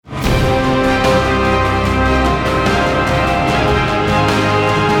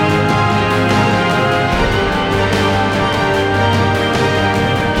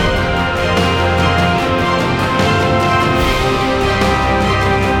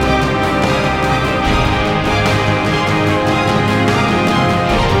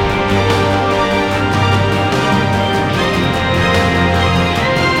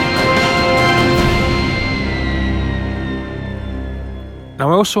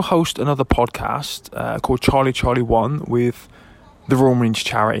also host another podcast called Charlie 1 with the Royal Marines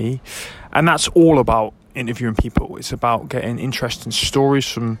charity, and that's all about interviewing people. It's about getting interesting stories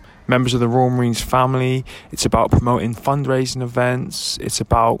from members of the Royal Marines family. It's about promoting fundraising events. It's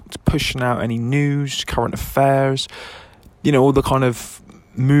about pushing out any news, current affairs, all the kind of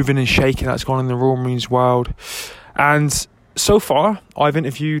moving and shaking that's gone in the Royal Marines world. And so far, I've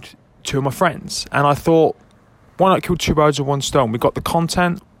interviewed two of my friends, and I thought, why not kill two birds with one stone? We've got the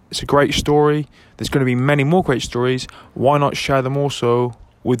content. It's a great story. There's going to be many more great stories. Why not share them also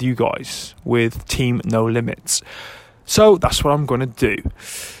with you guys, with Team No Limits? So that's what I'm going to do.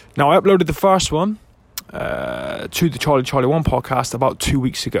 Now, I uploaded the first one to the Charlie 1 podcast about 2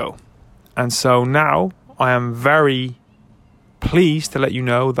 weeks ago. And so now I am very pleased to let you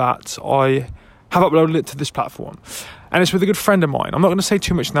know that I have uploaded it to this platform. And it's with a good friend of mine. I'm not going to say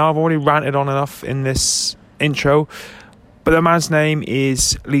too much now. I've already ranted on enough in this intro. But the man's name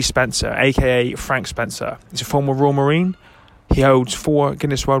is Lee Spencer, a.k.a. Frank Spencer. He's a former Royal Marine. He holds 4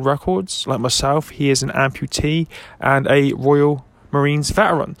 Guinness World Records. Like myself, he is an amputee and a Royal Marines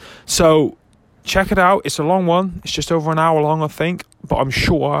veteran. So check it out. It's a long one. It's just over an hour long, I think. But I'm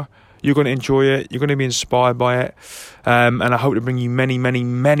sure you're going to enjoy it. You're going to be inspired by it. And I hope to bring you many, many,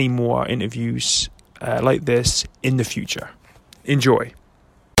 many more interviews like this in the future. Enjoy.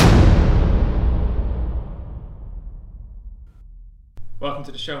 Welcome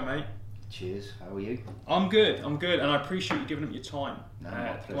to the show, mate. Cheers. How are you? I'm good, and I appreciate you giving up your time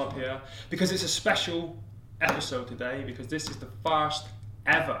to come up here, because it's a special episode today, because this is the first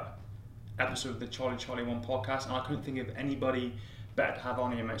ever episode of the Charlie 1 podcast, and I couldn't think of anybody better to have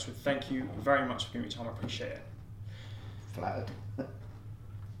on here, mate. So thank you very much for giving me your time. I appreciate it. Flattered.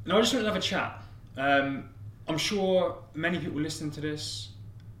 Now, I just want to have a chat. I'm sure many people listening to this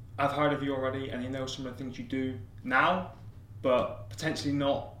have heard of you already, and they know some of the things you do now, but potentially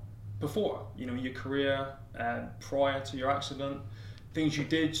not before. Your career prior to your accident, things you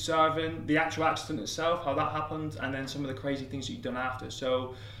did serving, the actual accident itself, how that happened, and then some of the crazy things that you've done after.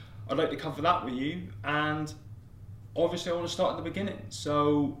 So I'd like to cover that with you, and obviously I want to start at the beginning.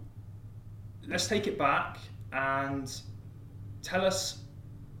 So let's take it back and tell us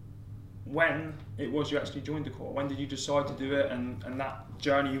when it was you actually joined the Corps. When did you decide to do it, and that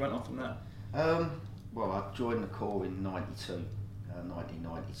journey you went on from there? Well, I joined the Corps in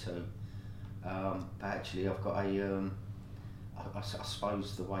 1992. Actually, I've got I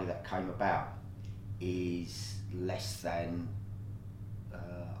suppose the way that came about is less than,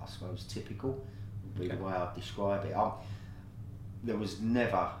 I suppose, typical, would be the way I'd describe it. There was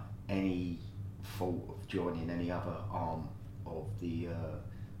never any thought of joining any other arm of the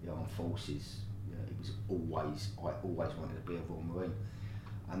armed forces. It was I always wanted to be a Royal Marine.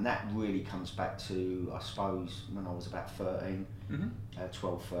 And that really comes back to, I suppose, when I was about 13,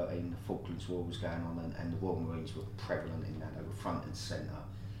 12, 13, the Falklands War was going on, and the Royal Marines were prevalent in that. They were front and centre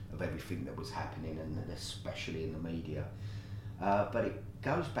of everything that was happening, and especially in the media. But it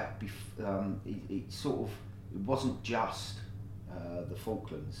goes back, it wasn't just the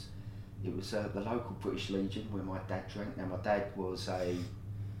Falklands. It was the local British Legion where my dad drank. Now, my dad was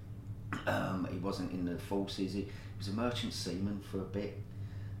he wasn't in the forces, he was a merchant seaman for a bit.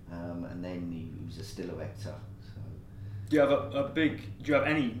 And then he was still a rector. So. Do you have do you have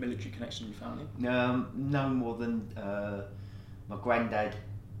any military connection in your family? No more than my granddad,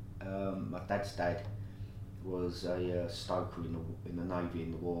 my dad's dad, was a stoker in the Navy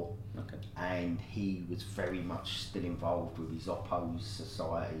in the war. Okay. And he was very much still involved with his Oppos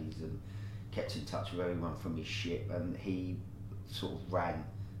societies and kept in touch with everyone from his ship, and he sort of ran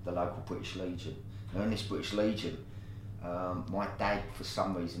the local British Legion. Now, in this British Legion, my dad, for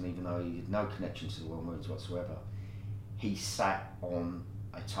some reason, even though he had no connection to the Royal Marines whatsoever, he sat on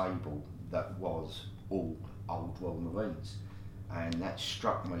a table that was all old Royal Marines, and that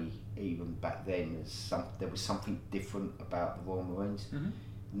struck me even back then as there was something different about the Royal Marines.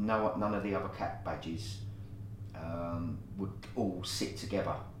 None of the other cap badges would all sit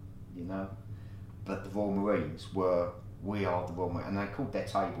together, but the Royal Marines we are the Royal Marines, and they called their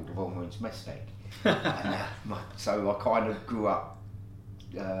table the Royal Marines mess deck. So I kind of grew up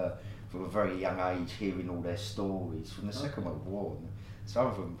from a very young age hearing all their stories from the Second World War. And some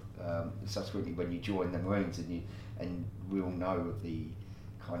of them, subsequently, when you join the Marines, and we all know of the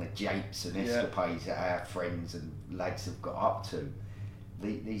kind of japes and escapades that our friends and lads have got up to.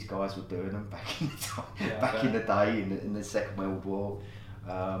 These guys were doing them back in the day in the Second World War.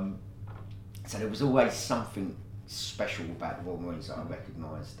 So there was always something special about the Royal Marines that I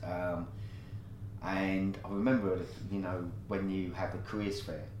recognised. And I remember, when you have a careers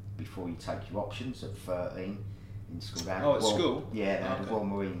fair before you take your options at 13, in school. They had Oh, at school? Yeah, they had Okay. a Royal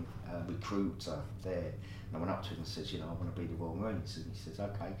Marine recruiter there. And I went up to him and says, you know, I want to be the Royal Marines. And he says,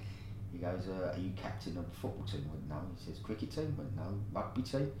 okay. He goes, are you captain of the football team? I went, no. He says, cricket team? I went, no. Rugby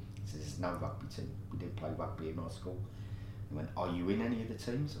team? He says, there's no rugby team. We didn't play rugby in my school. He went, are you in any of the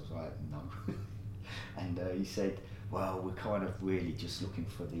teams? I was like, no. And he said, well, we're kind of really just looking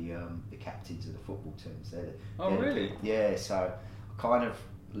for the captains of the football teams. Oh, really? Yeah, so I kind of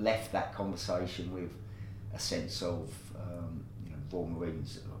left that conversation with a sense of, you know, Royal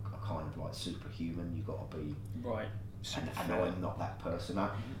Marines are kind of like superhuman. You've got to be... Right. And I'm not that person.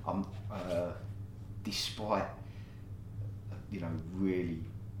 I'm despite, you know, really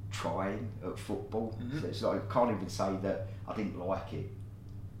trying at football. So it's like, I can't even say that I didn't like it,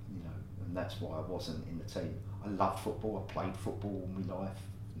 you know, and that's why I wasn't in the team. I loved football. I played football all my life.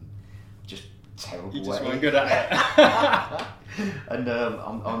 And just terrible. You just at weren't it. good at it. And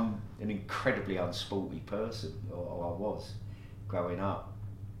I'm an incredibly unsporty person, or I was growing up,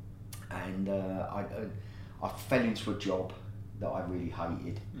 and I fell into a job that I really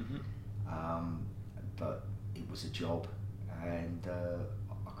hated, but it was a job, and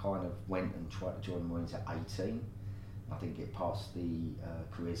I kind of went and tried to join the Marines at 18. I didn't get past the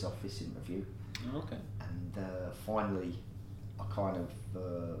careers office interview, Okay. and finally I kind of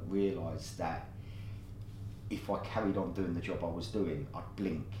realised that if I carried on doing the job I was doing, I'd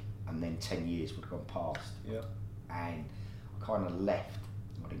blink and then 10 years would have gone past. Yeah. And I kind of left.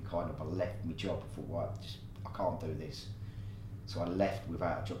 I left my job. I thought, right, I can't do this. So I left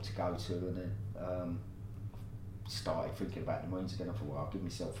without a job to go to, and then started thinking about the Marines again. I thought, well, I'll give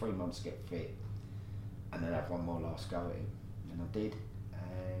myself 3 months to get fit, and then have one more last go at it. And I did,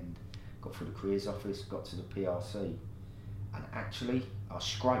 and got through the careers office, got to the PRC, and actually I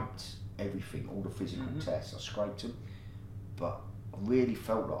scraped everything, all the physical tests. I scraped them, but I really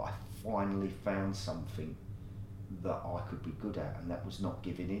felt like I finally found something that I could be good at, and that was not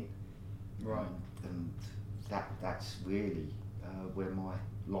giving in. Right. And that's really where my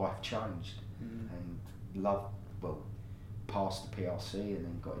life changed, and passed the PRC and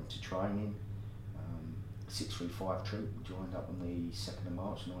then got into training. 635 troop, joined up on the 2nd of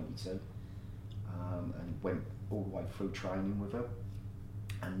March 92, and went all the way through training with her,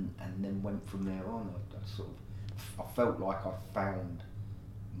 and then went from there on. I felt like I found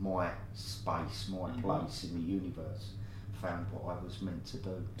my space, my place in the universe, found what I was meant to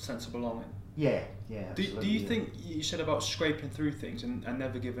do. Sense of belonging. Yeah, Do absolutely. you think, you said about scraping through things and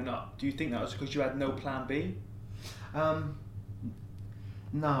never giving up, do you think that was because you had no plan B?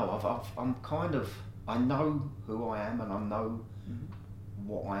 No, I'm kind of, I know who I am and I know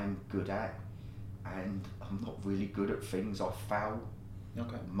what I'm good at, and I'm not really good at things. I fail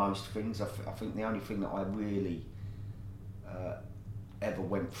most things. I think the only thing that I really ever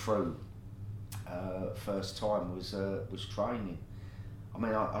went through first time was training. I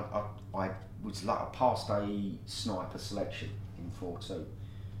mean, I was like, I passed a sniper selection in 4-2,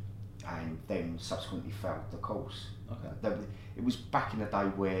 and then subsequently failed the course. It was back in the day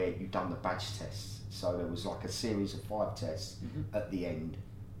where you'd done the badge tests, so there was like a series of 5 tests at the end,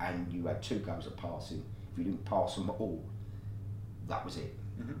 and you had 2 goes at passing. If you didn't pass them all, that was it.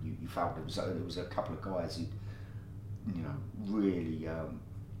 You failed. There was a couple of guys who, you know, really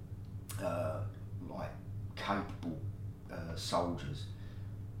like capable soldiers.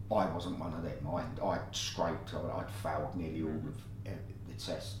 I wasn't one of them. I'd scraped. I'd failed nearly all of the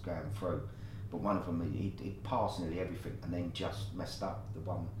tests going through. But one of them, he'd passed nearly everything, and then just messed up the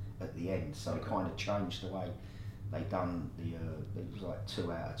one at the end. So it kind of changed the way they done the. It was like 2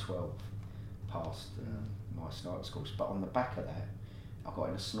 out of 12 passed my sniper's course. But on the back of that, I got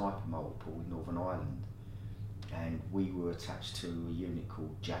in a sniper multiple in Northern Ireland, and we were attached to a unit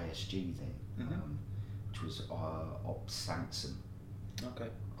called JSG then, which was Ops Samson.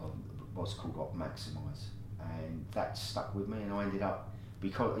 Was called Op Maximise, and that stuck with me, and I ended up,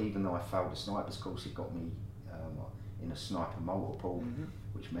 because even though I failed the sniper's course, it got me in a sniper multiple,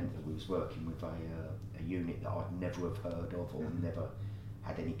 which meant that we was working with a unit that I'd never have heard of or never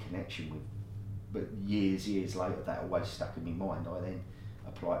had any connection with. But years later, that always stuck in my mind. I then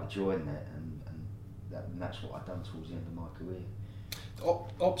applied to join that, and that's what I'd done towards the end of my career.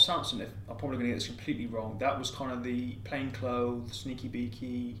 Op Samson, if I'm probably going to get this completely wrong, that was kind of the plainclothes, sneaky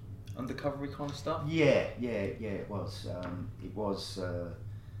beaky, undercover kind of stuff? Yeah, it was.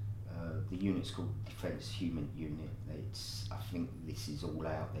 The unit's called Defence Human Unit. I think this is all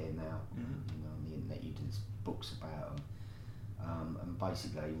out there now. You know, on the internet, you did books about them. And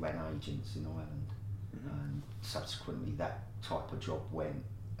basically they ran agents in Ireland, and subsequently that type of job went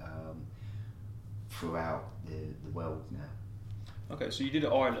throughout the world now. Okay, so you did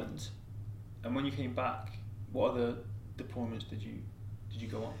it Ireland, and when you came back, What other deployments did you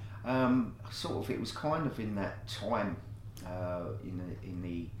go on? Sort of, it was kind of in that time in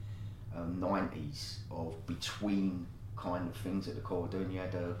the 90s of between kind of things at the Corps doing. You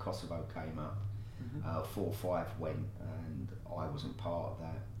had Kosovo came up, 4 or 5 went, and I wasn't part of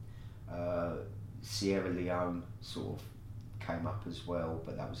that. Sierra Leone sort of came up as well,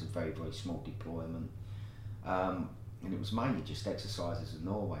 but that was a very, very small deployment. And it was mainly just exercises in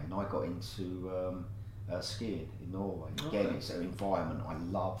Norway, and I got into skiing in Norway. Again, it's an environment I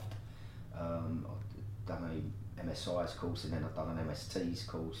loved. I've done a MSI's course, and then I've done an MST's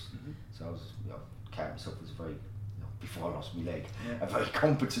course. So I was, counted myself as a very, before I lost my leg, a very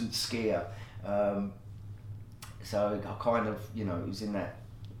competent skier. So I kind of, it was in that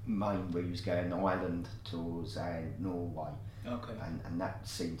main where he was going Ireland tours and Norway. Okay. And that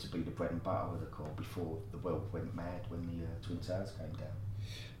seemed to be the bread and butter of the Corps before the world went mad when the Twin Towers came down.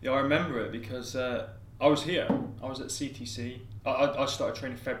 Yeah, I remember it because I was here. I was at CTC. I started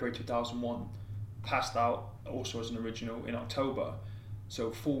training February 2001, passed out also as an original in October. So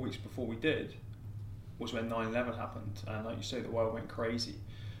 4 weeks before we did was when 9/11 happened, and like you say, the world went crazy.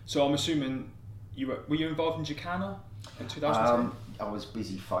 So I'm assuming were you involved in Jacana in 2010? I was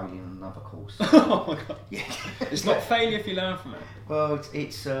busy failing another course. Oh my god! Yeah. It's not failure if you learn from it. Well,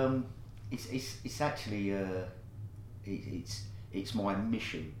 it's actually it's my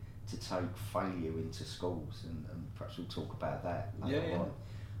mission to take failure into schools, and perhaps we'll talk about that later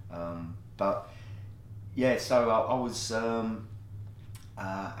on. But yeah, so I was out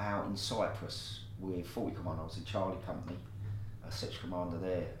in Cyprus with 40 Commando. I was in Charlie Company, a section commander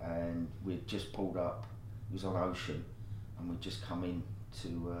there, and we'd just pulled up. It was on Ocean, and we'd just come in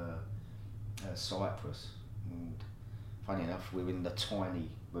to Cyprus. And funny enough, we were in the tiny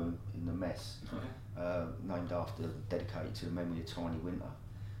room in the mess, named after, dedicated to the memory of Tiny Winter.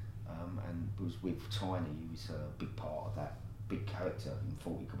 And it was with Tiny. He was a big part of that, big character in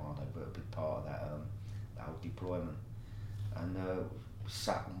 40 Commando, but a big part of that whole deployment. And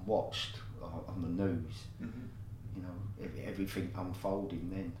sat and watched on the news, everything unfolding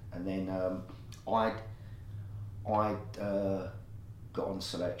then. And then I'd got on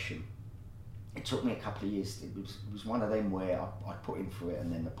selection. It took me a couple of years. It was one of them where I put in for it,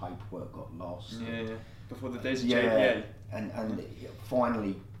 and then the paperwork got lost. Yeah. Before the days of JPA. And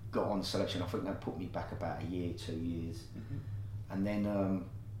finally got on selection. I think that put me back about a year, 2 years. And then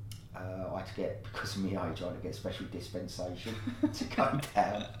I had to get, because of my age, I had to get special dispensation to go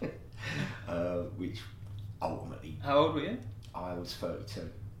down, which ultimately... How old were you? I was 32.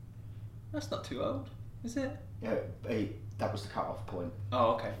 That's not too old, is it? Yeah, that was the cut-off point.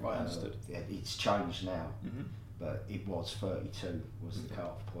 Oh, okay, right, understood. Yeah, it's changed now, but it was 32 was the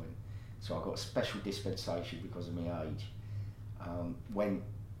cut-off point. So I got a special dispensation because of my age. Went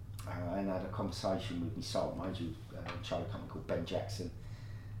and had a conversation with my sergeant major, Charlie Company called Ben Jackson,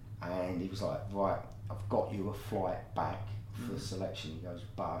 and he was like, right, I've got you a flight back for selection. He goes,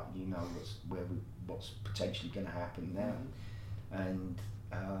 but you know what's potentially going to happen now. And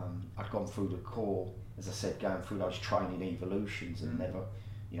I'd gone through the Corps, as I said, going through those training evolutions, and never,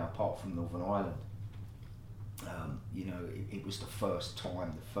 apart from Northern Ireland, it was the first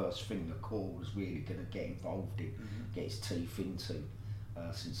time, the first thing the Corps was really going to get involved in, get its teeth into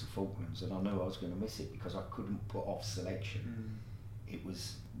since the Falklands, and I knew I was going to miss it because I couldn't put off selection. It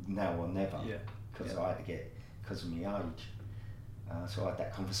was now or never, because I had to get, because of my age. So I had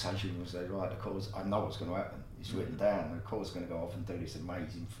that conversation and said, right, the Corps, I know what's going to happen. It's written down. The Corps is going to go off and do this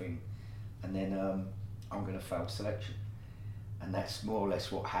amazing thing, and then I'm going to fail selection. And that's more or less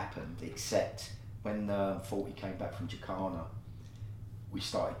what happened, except when 40 came back from Jacana, we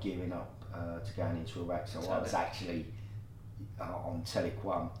started gearing up to going into Iraq. So I was actually on Telic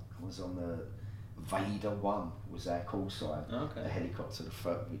 1. I was on the Vader 1 was our call sign, the helicopter,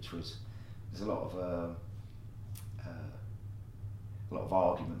 which was, there's a lot of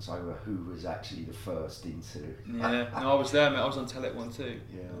arguments over who was actually the first into. Yeah, no, I was there, mate. I was on Telic 1 too.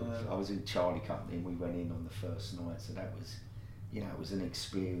 Yeah, I was in Charlie Company, and we went in on the first night, so that was, it was an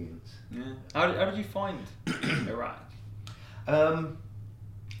experience. Yeah. How did you find Iraq?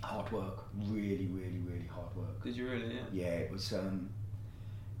 Hard work, really, really, really hard work. Did you really? Yeah. Yeah, it was.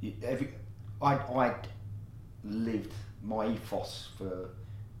 I'd lived my ethos for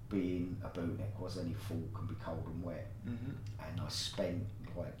being a bootneck was any fall can be cold and wet, and I spent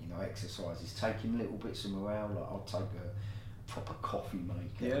exercises, taking little bits of morale. Like I'll take a proper coffee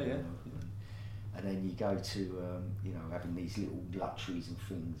maker, and then you go to having these little luxuries and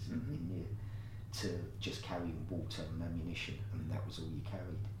things in there to just carrying water and ammunition, and that was all you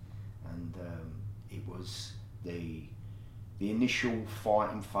carried. And it was the initial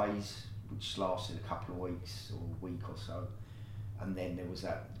fighting phase which lasted a couple of weeks or a week or so. And then there was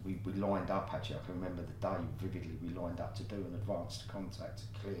that, we lined up actually, I can remember the day vividly, we lined up to do an advanced contact to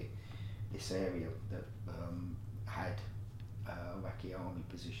clear this area that had Iraqi army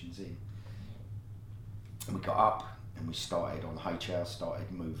positions in. And we got up and we started on HR,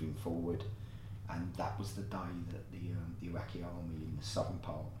 started moving forward, and that was the day that the Iraqi army in the southern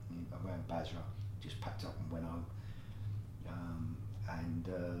part, around Basra, just packed up and went home.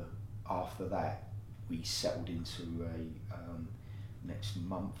 After that, we settled into a next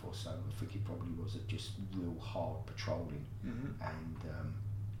month or so, I think it probably was just real hard patrolling, and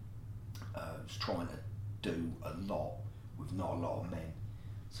was trying to do a lot with not a lot of men.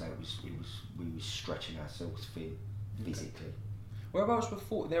 So we were stretching ourselves thin physically. Whereabouts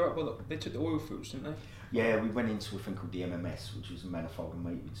before they took the oil fields, didn't they? Yeah, we went into a thing called the MMS, which was a manifold and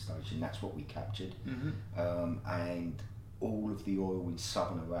metering station. That's what we captured, and all of the oil in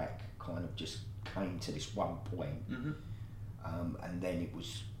southern Iraq kind of just came to this one point, and then it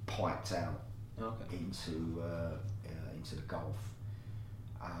was piped out into the Gulf,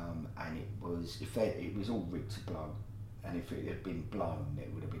 and it was all rigged to blow, and if it had been blown,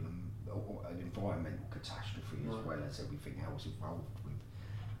 it would have been an environmental catastrophe as well as everything else involved with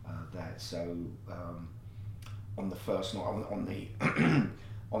that. So on the first night,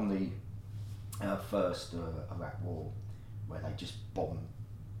 on the first Iraq War, where they just bombed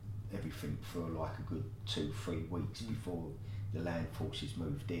everything for like a good 2-3 weeks before the land forces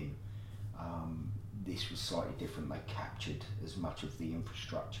moved in. This was slightly different. They captured as much of the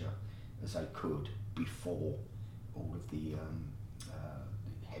infrastructure as they could before all of the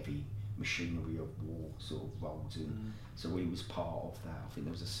heavy machinery of war sort of rolled in. So we was part of that. I think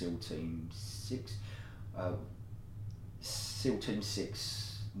there was a SEAL Team 6, SEAL Team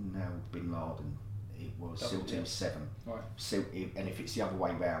 6 now Bin Laden. It was SEAL Team 7. Right. And if it's the other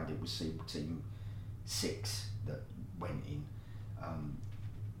way round, it was SEAL Team 6 that went in.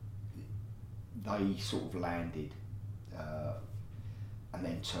 They sort of landed and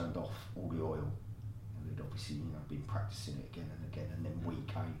then turned off all the oil. And they'd obviously been practicing it again and again. And then we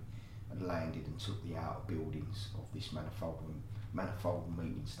came and landed and took the outer buildings of this manifold and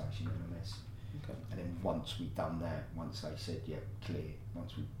metering station, MMS. Okay. And then once we'd done that, once they said, yeah, clear,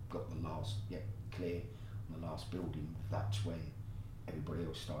 once we got the last, clear on the last building, that's when everybody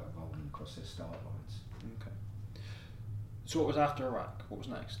else started rolling across their start lines. Okay. So what was after Iraq? What was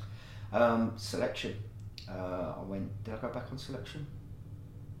next? Selection. Did I go back on selection?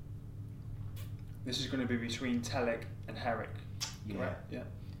 This is going to be between Telek and Herrick. Yeah. Correct? Yeah.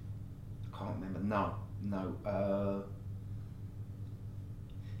 I can't remember. No.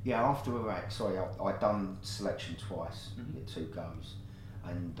 Yeah, after Iraq, sorry, I'd done selection twice, did 2 goes,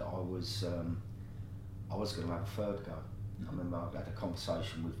 and I was going to have a third go. I remember I had a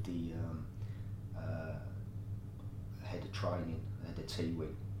conversation with the head of training, head of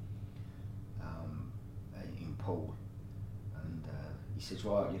T-Wing in Poole, and he says,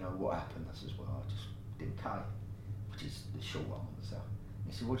 well, what happened? I says, well, I just didn't cut it, which is the short one. So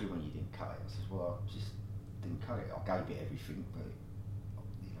he said, what do you mean you didn't cut it? I says, well, I just didn't cut it. I gave it everything, but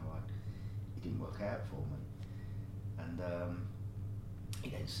it didn't work out for me. And he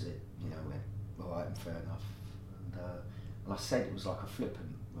then said, went, all right, fair enough. And I said it was like a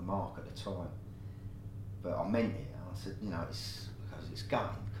flippant remark at the time, but I meant it. And I said, it's because it's going,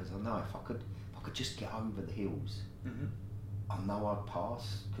 because I know if I could just get over the hills, I know I'd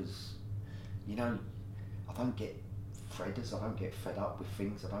pass, because I don't get fredders, I don't get fed up with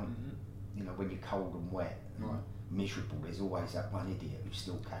things. I don't, when you're cold and wet and miserable, there's always that one idiot who's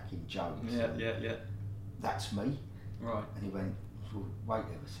still cracking jokes. Yeah. That's me. Right. And he went, well, wait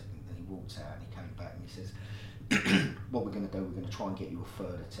there a second. And he walked out and he came back and he says, what we're going to do, we're going to try and get you a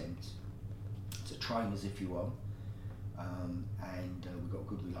third attempt to train as if you won. And we've got a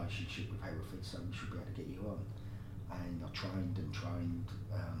good relationship with Hereford, so we should be able to get you on. And I trained,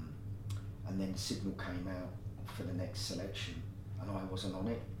 and then the signal came out for the next selection, and I wasn't on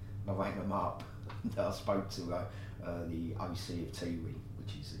it. And I rang them up. I spoke to the OC of T-Wing,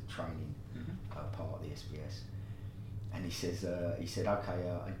 which is a training part of the SBS, and he said, okay,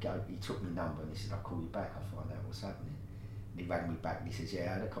 he took my number and he said, I'll call you back, I'll find out what's happening. And he rang me back and he says, yeah,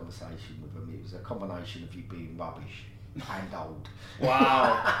 I had a conversation with him. It was a combination of you being rubbish and old.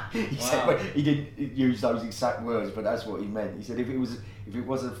 Wow. He said, well, he didn't use those exact words, but that's what he meant. He said if it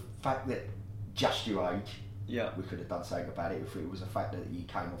was a fact that just your age, we could have done something about it. If it was a fact that you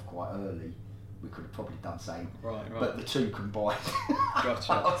came off quite early, we could have probably done something. Right. But the two combined,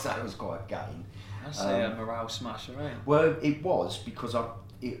 Gotcha. I'd say it was quite gutting. That's a morale smasher, right? Well, it was, because I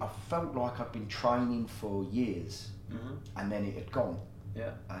felt like I'd been training for years, and then it had gone.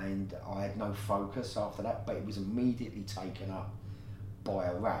 Yeah. And I had no focus after that, but it was immediately taken up by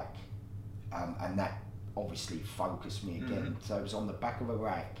a rack, and that obviously focused me again. So it was on the back of a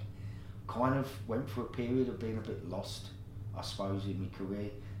rack. Kind of went through a period of being a bit lost, I suppose, in my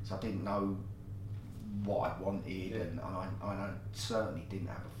career. So I didn't know what I wanted, and I certainly didn't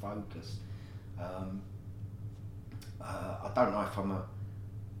have a focus. I don't know if I'm a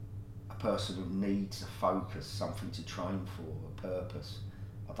person who needs a focus, something to train for, a purpose.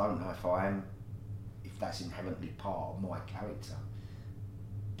 I don't know if I am, if that's inherently part of my character,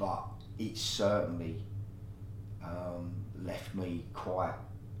 but it certainly left me quite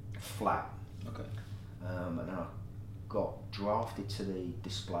flat. Okay. And then I got drafted to the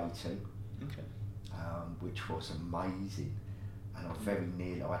display team, Okay. which was amazing. And I very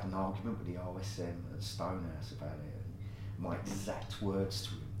nearly, I had an argument with the RSM at Stonehouse about it, and my exact words to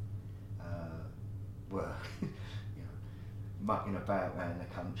him were, you know, mucking about around the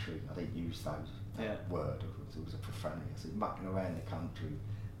country. I didn't use that word, it was a profanity. I said, mucking around the country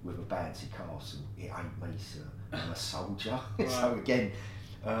with a bouncy castle, it ain't me, sir, I'm a soldier. Right. So again,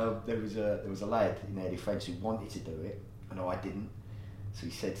 there was a lad in their defence who wanted to do it, and I didn't. So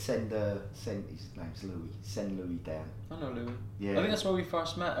he said, send his name's Louis, send Louis down. I know Louis. Yeah. I think that's where we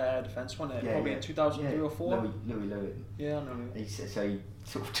first met at Defence, wasn't it? Probably in 2003 or 4. Louis Lewin. Yeah, I know Louis. He said, so he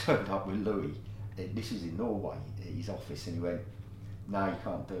sort of turned up with Louis. This was in Norway, at his office, and he went, no, you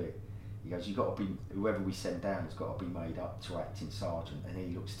can't do it. He goes, you got to be, whoever we send down has got to be made up to acting sergeant, and he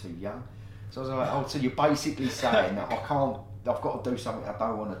looks too young. So I was like, oh, so you're basically saying that I've got to do something I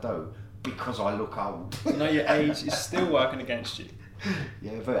don't want to do because I look old. You know, your age is still working against you.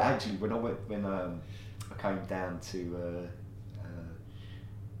 Yeah, but actually, when I came down to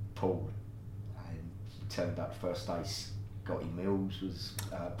Poole and turned up first day, Scotty Mills was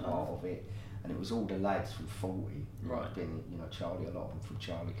part of it, and it was all the lads from 40. Right. Been, you know, Charlie, a lot of them from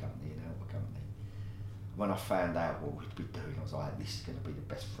Charlie Company and Albert Company. When I found out what we'd be doing, I was like, this is going to be the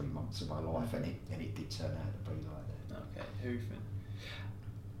best 3 months of my life, and it did turn out to be like that. Okay, Hoofing.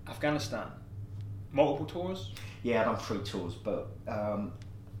 Afghanistan. Multiple tours? Yeah, I'd done 3 tours, but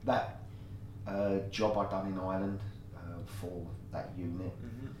that job I'd done in Ireland for that unit,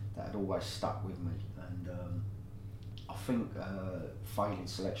 that had always stuck with me, and I think failing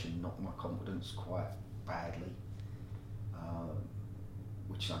selection knocked my confidence quite badly,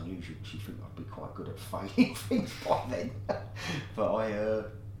 which is unusual because you think I'd be quite good at failing things by then. But I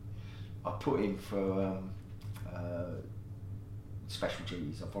put in for special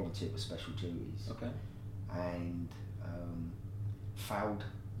duties. I volunteered for special duties. Okay. And failed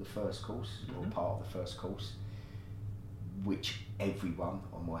the first course, or part of the first course, which everyone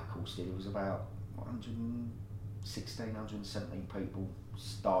on my course did. It was about 116, 117 people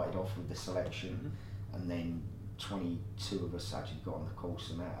started off with the selection, and then 22 of us actually got on the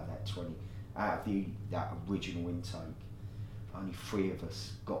course, and out of that original intake, only 3 of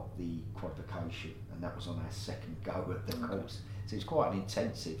us got the qualification, and that was on our second go at the course. So it's quite an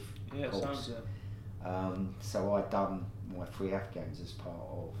intensive course. Sounds it. So I'd done my 3 Afghans as part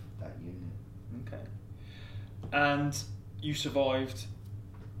of that unit. Okay. And you survived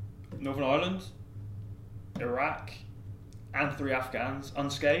Northern Ireland, Iraq, and 3 Afghans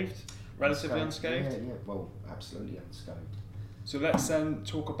unscathed, relatively unscathed? Yeah, well, absolutely unscathed. So let's then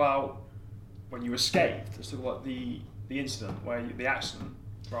talk about when you escaped. Let's talk about the incident, the accident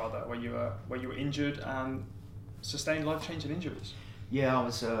rather, where you were injured and sustained life-changing injuries. Yeah, I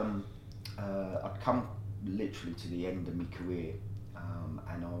was. I'd come literally to the end of my career,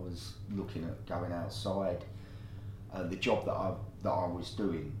 and I was looking at going outside. The job that I was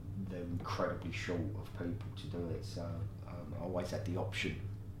doing, they're incredibly short of people to do it, so I always had the option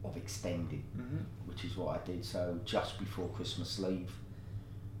of extending, which is what I did. So just before Christmas leave,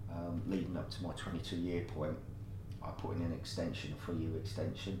 leading up to my 22-year point, I put in an extension, a 3-year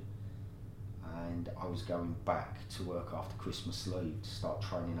extension, and I was going back to work after Christmas leave to start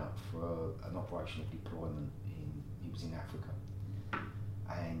training up for an operational deployment it was in Africa,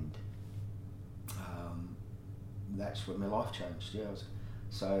 and that's when my life changed. Yeah,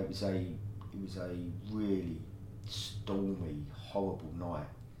 so it was a really stormy, horrible night,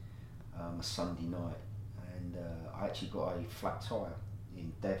 a Sunday night, and I actually got a flat tyre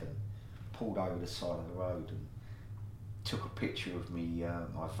in Devon, pulled over the side of the road and took a picture of me,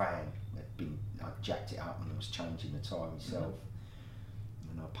 my van. I jacked it up and I was changing the tyre myself,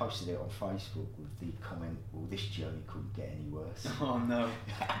 and I posted it on Facebook with the comment, well, this journey couldn't get any worse. Oh no.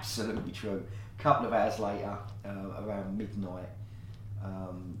 Absolutely true. A couple of hours later, around midnight,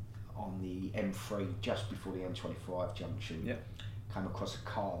 on the M3, just before the M25 junction, came across a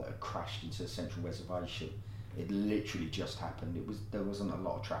car that had crashed into the central reservation, It literally just happened. There wasn't a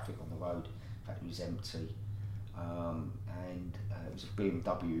lot of traffic on the road. In fact, it was empty. And it was a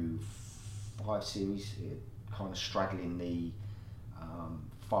BMW 5 Series, kind of straddling the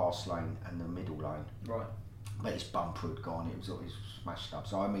fast lane and the middle lane. Right. But his bumper had gone. It was smashed up.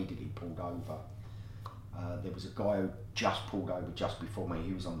 So I immediately pulled over. There was a guy who just pulled over just before me.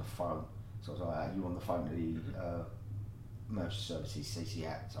 He was on the phone. So I was like, "Are you on the phone to the emergency services, CC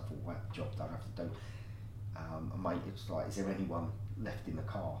Act?" So I thought, well, job done, I have to do. And mate, it's like, "Is there anyone left in the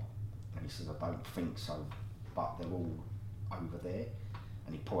car?" And he says, "I don't think so, but they're all over there."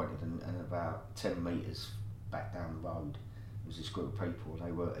 And he pointed, and about 10 metres back down the road, there was this group of people.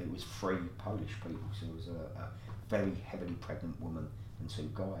 It was 3 Polish people. So it was a very heavily pregnant woman and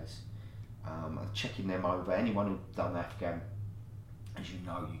 2 guys. And checking them over. Anyone who'd done Afghan, as you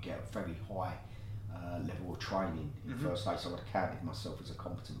know, you get a very high level of training in first aid. So I would have counted myself as a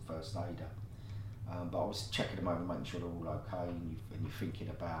competent first aider. But I was checking them over, making sure they're all okay, and you're thinking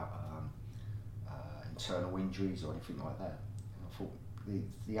about internal injuries or anything like that. And I thought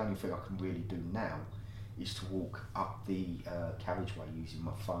the only thing I can really do now is to walk up the carriageway using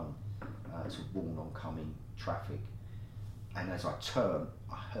my phone to warn oncoming traffic. And as I turned,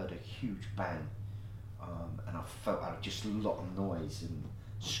 I heard a huge bang, and I felt just a lot of noise and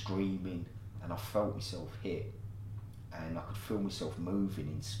screaming, and I felt myself hit, and I could feel myself moving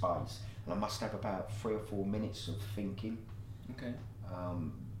in space. And I must have about 3 or 4 minutes of thinking. Okay.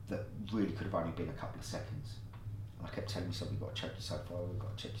 That really could have only been a couple of seconds. And I kept telling myself, "You've got to check yourself over, you've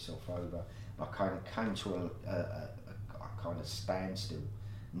got to check yourself over." And I kind of came to a kind of standstill,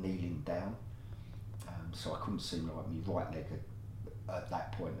 kneeling down. So I couldn't see, like, my right leg at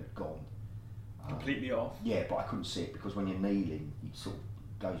that point had gone. Completely off? Yeah, but I couldn't see it because when you're kneeling, you sort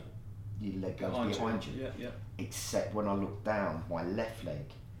of your leg goes behind you. Yeah. Except when I looked down, my left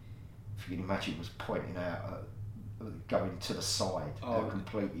leg, if you can imagine, was pointing out, going to the side,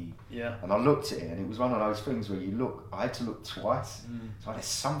 completely. Yeah. And I looked at it, and it was one of those things where I had to look twice. So there's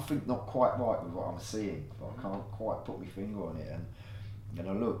something not quite right with what I'm seeing, but I can't quite put my finger on it. And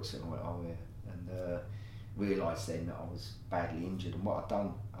I looked and I went, "Oh yeah," and realised then that I was badly injured. And what I'd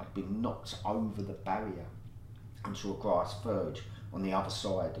done, I'd been knocked over the barrier onto a grass verge on the other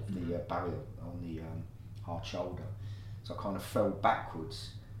side of the barrier on the hard shoulder. So I kind of fell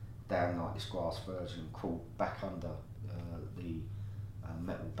backwards down like this grass verge and crawled back under the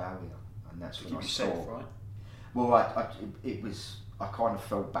metal barrier, and that's when I saw. Safe, right? Well, I kind of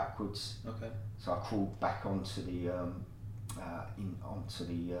fell backwards. Okay. So I crawled back onto the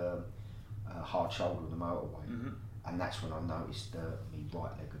hard shoulder of the motorway, and that's when I noticed my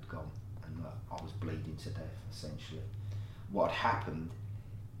right leg had gone, and I was bleeding to death essentially. What had happened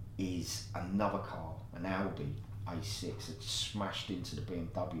is another car, an Audi A6, had smashed into the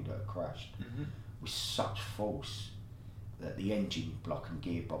BMW that had crashed with such force that the engine block and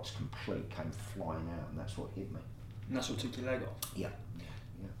gearbox complete came flying out, and that's what hit me. And that's what took your leg off? Yeah.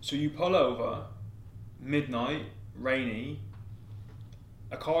 So you pull over, midnight, rainy,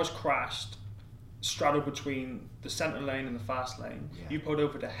 a car's crashed, straddled between the centre lane and the fast lane. Yeah. You pulled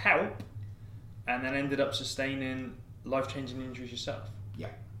over to help, and then ended up sustaining life-changing injuries yourself. Yeah.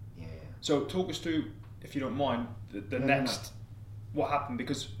 So talk us through, if you don't mind, the next, what happened,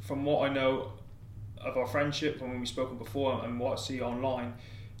 because from what I know of our friendship, from when we've spoken before and what I see online,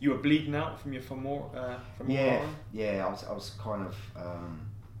 you were bleeding out from your femoral. Yeah. I was kind of.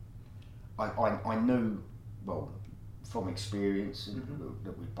 I knew, well, from experience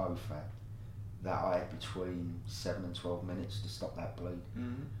that we both had, that I had between 7 and 12 minutes to stop that bleed,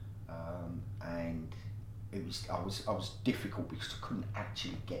 and it was I was difficult because I couldn't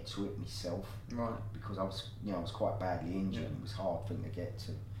actually get to it myself, right? Because I was quite badly injured. And it was a hard thing to get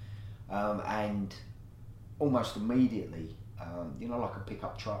to, and almost immediately, like a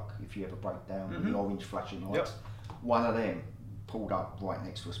pickup truck, if you ever break down with the orange flashing lights, one of them pulled up right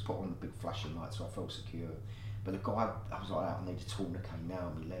next to us, put on the big flashing lights, so I felt secure. But the guy, I was like, "I need a tourniquet now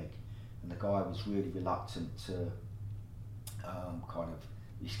on my leg," and the guy was really reluctant to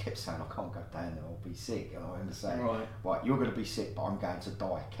he just kept saying, "I can't go down there, I'll be sick." And I remember saying, right, "You're going to be sick, but I'm going to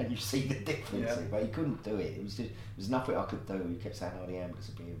die. Can you see the difference?" Yeah. But he couldn't do it. There was nothing I could do. He kept saying, "Oh, the ambulance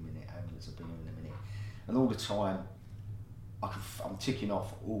will be in a minute, ambulance will be in a minute." And all the time, I'm ticking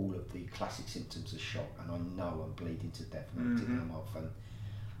off all of the classic symptoms of shock, and I know I'm bleeding to death, and I'm ticking them off.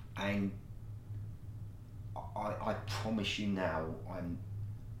 And I promise you now, I'm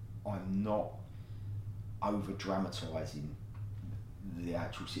not over dramatising the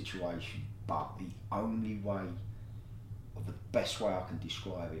actual situation, but the only way, or the best way I can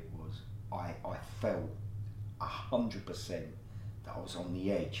describe it, was I felt 100% that I was on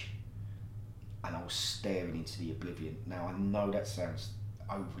the edge and I was staring into the oblivion. Now I know that sounds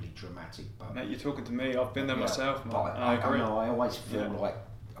overly dramatic, but Mate, you're talking to me. I've been there myself, man. But I agree. know I always feel like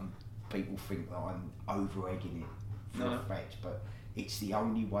people think that I'm over egging it for effect, but it's the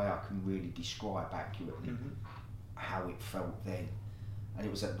only way I can really describe accurately how it felt then. And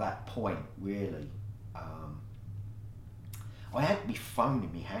it was at that point, really. I had my phone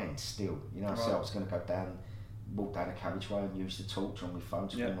in my hand still, you know, so I was going to walk down a carriageway and use the torch on my phone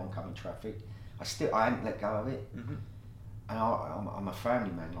to film oncoming traffic. I hadn't let go of it. And I'm a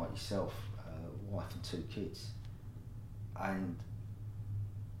family man like yourself, wife and 2 kids. And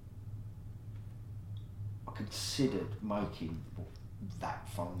I considered making that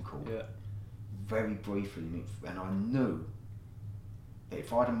phone call very briefly, and I knew that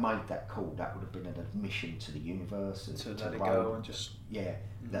if I'd have made that call, that would have been an admission to the universe and to to let it road, go and just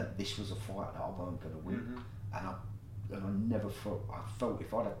that this was a fight that I weren't going to win, and I never thought. I felt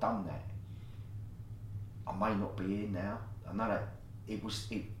if I'd have done that, I may not be here now. I know that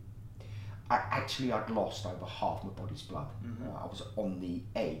actually I'd lost over half my body's blood. I was on the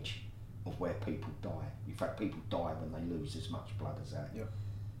edge of where people die. In fact, people die when they lose as much blood as that.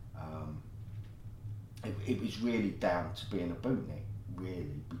 It was really down to being a bootneck,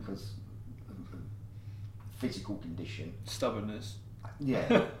 really, because of physical condition. Stubbornness.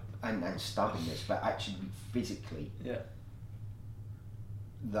 Yeah, and stubbornness, but actually physically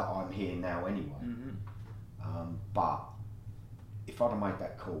that I'm here now anyway. But if I'd have made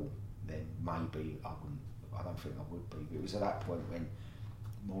that call, then maybe I wouldn't. I don't think I would be. But it was at that point when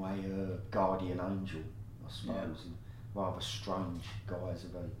my guardian angel, I suppose, and rather strange guys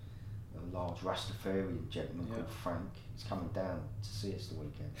of a large Rastafarian gentleman called Frank, is coming down to see us the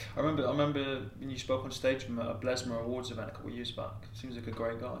weekend. I remember when you spoke on stage from a Blesma Awards event a couple of years back. Seems like a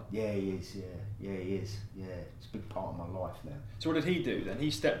great guy. Yeah, he is. Yeah, he is. Yeah, it's a big part of my life now. So what did he do then? He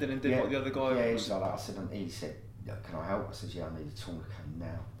stepped in and did what the other guy. Yeah, he was like that. I said, and he said, "Can I help?" I said, "Yeah, I need a tourniquet now."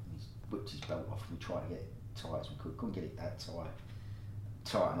 And he's whipped his belt off, and we tried to get it tight as we couldn't get it that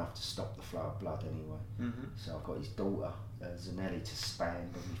tight enough to stop the flow of blood anyway. So I've got his daughter Zanelli to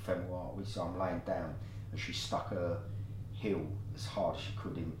stand on my femoral artery, so I'm laying down and she stuck her heel as hard as she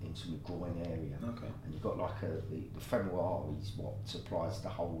could into my groin area. And you've got like the femoral artery is what supplies the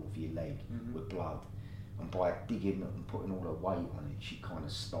whole of your leg with blood, and by digging and putting all her weight on it, she kind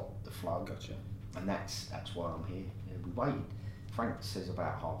of stopped the flow. And that's why I'm here. We waited. Frank says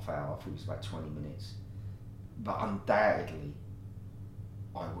about half hour. I think it was about 20 minutes, but undoubtedly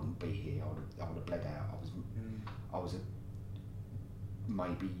I wouldn't be here. I would have bled out. I was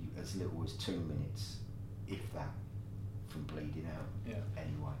maybe as little as 2 minutes, if that, from bleeding out.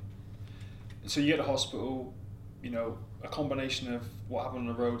 Anyway. So you get to hospital, you know, a combination of what happened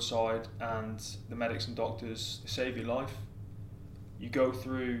on the roadside and the medics and doctors save your life. You go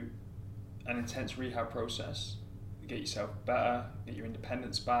through an intense rehab process, you get yourself better, get your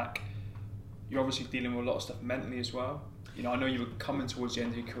independence back. You're obviously dealing with a lot of stuff mentally as well. You know, I know you were coming towards the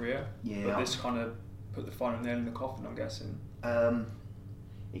end of your career, but this kind of put the final nail in the coffin, I'm guessing.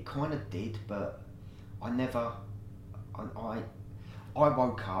 It kind of did, but I never. I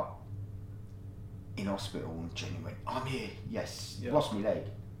woke up in hospital and genuinely went, "I'm here. Yes, lost my leg,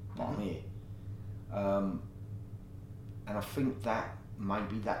 but I'm here." And I think that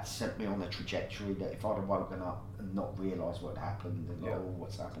maybe that set me on a trajectory that if I'd have woken up and not realised what had happened and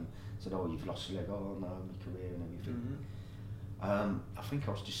what's happened, said, "Oh, you've lost your leg. Oh no, my career and everything." I think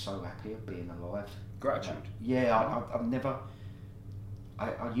I was just so happy of being alive. Gratitude. I've never.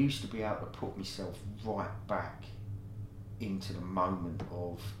 I used to be able to put myself right back into the moment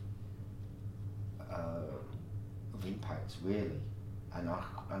of impact, really, and I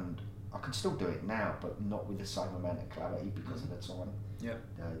can still do it now, but not with the same amount of clarity because of the time.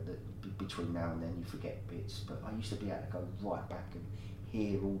 Between now and then, you forget bits, but I used to be able to go right back and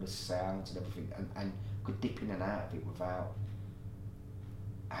hear all the sounds and everything, and could dip in and out of it without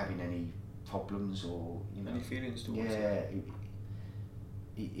having any problems or any feelings towards it.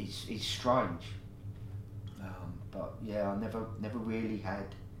 It's strange, but I never really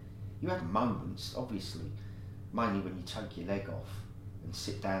had. You had moments, obviously, mainly when you take your leg off and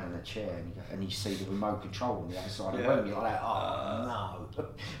sit down in a chair and you see the remote control on the other side of the room. You're like, oh no!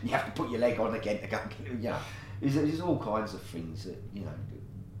 You have to put your leg on again to go. There's all kinds of things that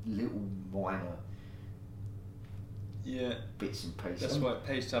little minor. Bits and pieces. That's why it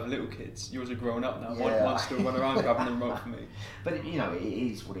pays to have little kids. Yours are growing up now. One's still running around grabbing the remote for me. But it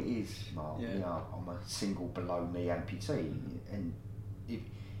is what it is, Mark. I'm a single below knee amputee, and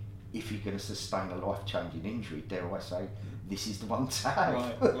if you're going to sustain a life-changing injury, dare I say, this is the one to have.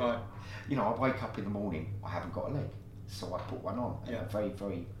 Right. I wake up in the morning, I haven't got a leg, so I put one on. A very,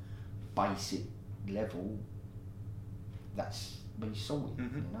 very basic level, that's me sorted,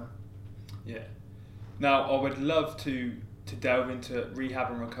 Mhm. you know. Yeah. Now, I would love to delve into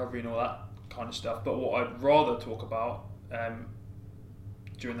rehab and recovery and all that kind of stuff, but what I'd rather talk about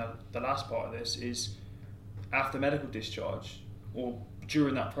during the last part of this is after medical discharge or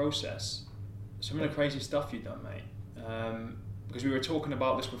during that process, some of the crazy stuff you've done, mate. Because we were talking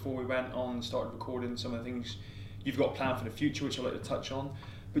about this before we went on and started recording some of the things you've got planned for the future, which I'd like to touch on.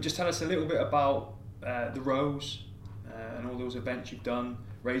 But just tell us a little bit about the Rose and all those events you've done,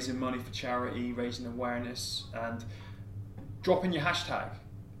 raising money for charity, raising awareness, and dropping your hashtag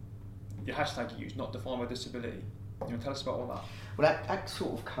you use, not defined by disability. You know, tell us about all that. Well, that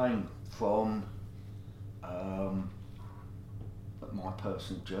sort of came from my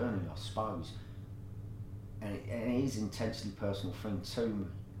personal journey, I suppose, and it is intensely personal thing to me,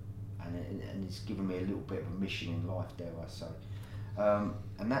 and it's given me a little bit of a mission in life, dare I say.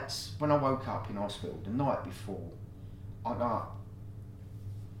 And that's when I woke up in hospital the night before. I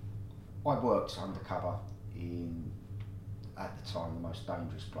worked undercover in, at the time, the most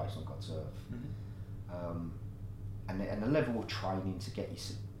dangerous place on God's earth. Mm-hmm. And the level of training to get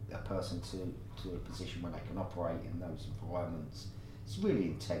a person to a position where they can operate in those environments, it's really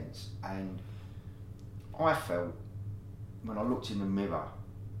intense. And I felt, when I looked in the mirror,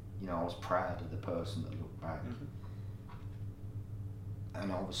 you know, I was proud of the person that looked back. Mm-hmm.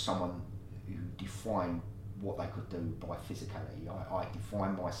 And I was someone who defined what they could do by physicality. I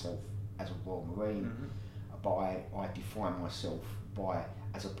defined myself as a Royal Marine. Mm-hmm. I defined myself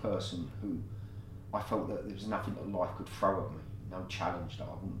as a person who I felt that there was nothing that life could throw at me, no challenge that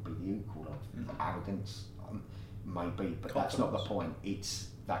I wouldn't be the equal of. Mm-hmm. Arrogance, maybe, but that's not the point.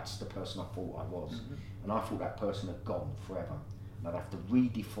 That's the person I thought I was. Mm-hmm. And I thought that person had gone forever. And I'd have to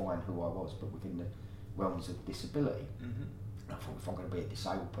redefine who I was, but within the realms of disability. Mm-hmm. I thought, if I'm going to be a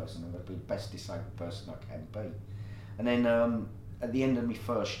disabled person, I'm going to be the best disabled person I can be. And then at the end of my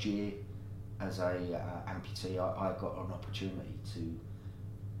first year as a amputee, I got an opportunity to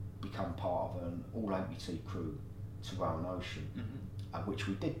become part of an all amputee crew to Rowan Ocean, Mm-hmm. Which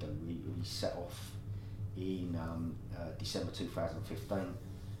we did do. We set off in December 2015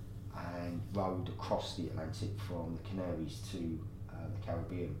 and rowed across the Atlantic from the Canaries to the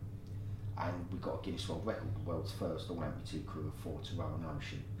Caribbean. And we got a Guinness World Record, the world's first all amputee crew of 4 to Rowan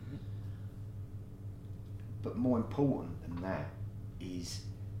Ocean. Mm-hmm. But more important than that is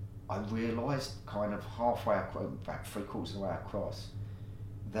I realised kind of halfway across, about 3/4 of the way across,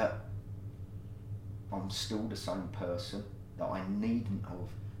 that I'm still the same person, that I needn't have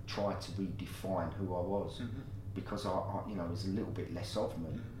tried to redefine who I was, Mm-hmm. because I you know, there's a little bit less of me.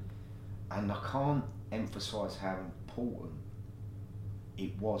 Mm-hmm. And I can't emphasise how important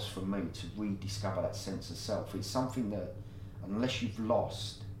it was for me to rediscover that sense of self. It's something that, unless you've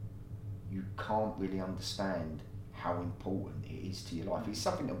lost, you can't really understand how important it is to your life. It's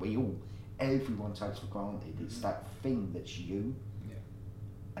something that everyone takes for granted. It's Mm-hmm. that thing that's you. Yeah.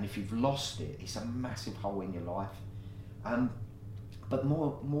 And if you've lost it, it's a massive hole in your life. But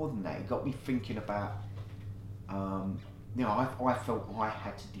more than that, it got me thinking about, you know, I felt I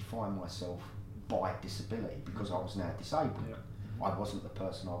had to define myself by disability because I was now disabled. Yeah. I wasn't the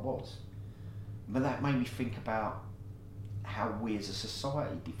person I was. But that made me think about how we as a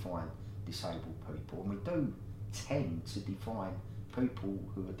society define disabled people, and we do tend to define people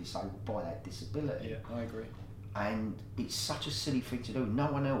who are disabled by that disability. Yeah, I agree. And it's such a silly thing to do.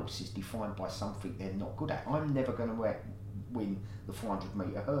 No one else is defined by something they're not good at. I'm never going to win the 400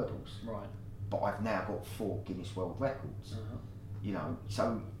 metre hurdles, Right. but I've now got 4 Guinness World Records. Uh-huh. You know,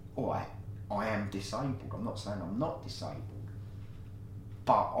 so alright, I am disabled. I'm not saying I'm not disabled,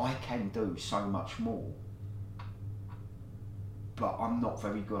 but I can do so much more. But I'm not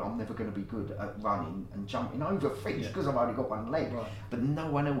very good. I'm never going to be good at running and jumping over things because I've only got one leg. Right. But no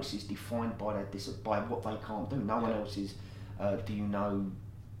one else is defined by by what they can't do. No one Yeah. else is. Do you know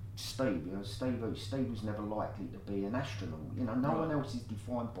Steve? You know Steve was never likely to be an astronaut. You know, no Right. one else is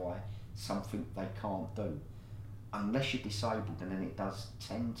defined by something they can't do, unless you're disabled, and then it does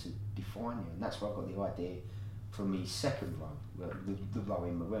tend to define you. And that's where I got the idea for my second row, the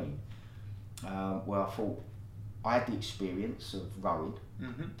rowing marine, where I thought I had the experience of rowing,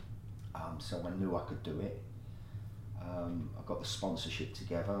 Mm-hmm. so I knew I could do it. I got the sponsorship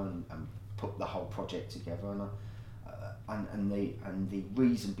together and put the whole project together, and the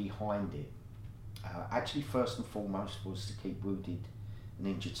reason behind it, actually first and foremost, was to keep wounded and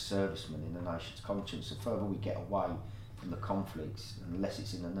injured servicemen in the nation's conscience. The further we get away from the conflicts, and the less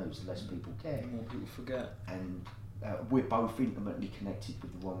it's in the news, the less people care. More people forget. And we're both intimately connected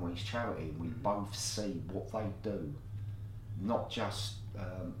with the Royal Marines charity, and we both see what they do, not just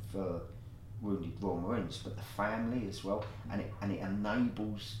for wounded Royal Marines, but the family as well, and it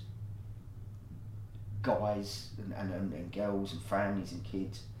enables guys and girls and families and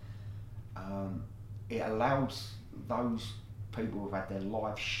kids. It allows those people who've had their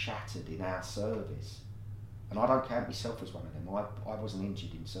lives shattered in our service, and I don't count myself as one of them. I wasn't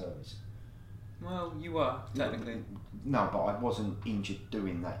injured in service. Well, you were, technically. No, but I wasn't injured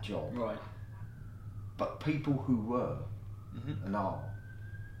doing that job. Right. But people who were Mm-hmm. and are,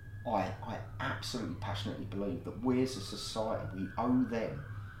 I absolutely passionately believe that we as a society, we owe them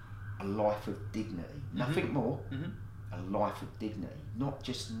a life of dignity. Nothing more. Mm-hmm. A life of dignity. Not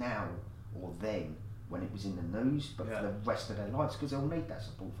just now or then when it was in the news, but for the rest of their lives, because they'll need that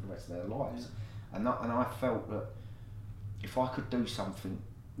support for the rest of their lives. Yeah. And I felt that if I could do something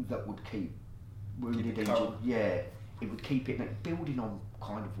that would keep wounded, injured, it would keep it building on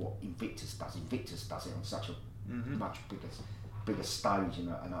kind of what Invictus does. Invictus does it on such a much bigger stage and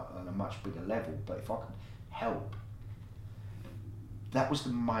a much bigger level. But if I could help, that was the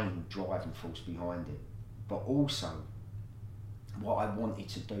main driving force behind it. But also, what I wanted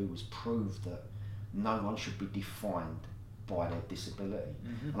to do was prove that no one should be defined by their disability.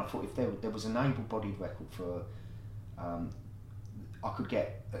 Mm-hmm. And I thought if there was an able-bodied record for, I could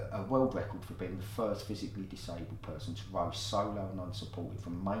get a world record for being the first physically disabled person to row solo and unsupported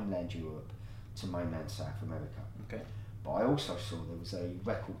from mainland Europe to mainland South America. Okay. But I also saw there was a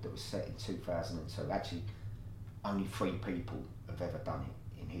record that was set in 2002. Actually, only 3 people have ever done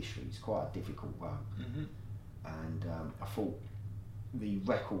it in history. It's quite a difficult run. Mm-hmm. And I thought the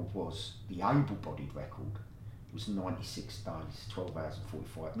record was, the able-bodied record, it was 96 days, 12 hours and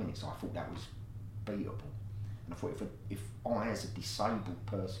 45 minutes. I thought that was beatable. And I thought if I as a disabled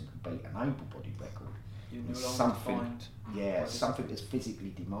person could beat an able-bodied record, you're no longer defined. Yeah, something that's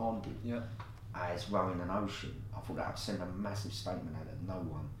physically demanded. Yeah. As rowing an ocean, I thought that would send a massive statement out that no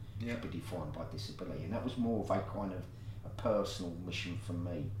one should be defined by disability, and that was more of a kind of a personal mission for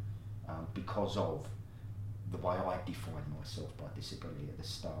me, because of the way I defined myself by disability at the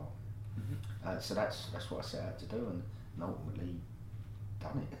start. Mm-hmm. So that's what I set out to do, and ultimately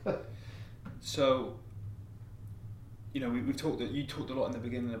done it. So, we've talked. You talked a lot in the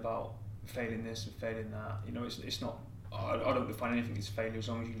beginning about failing this and failing that. It's not. I don't define anything as failure as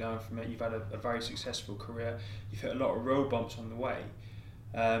long as you learn from it. You've had a very successful career. You've hit a lot of road bumps on the way.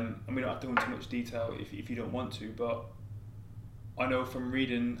 And we don't have to go into too much detail if you don't want to, but I know from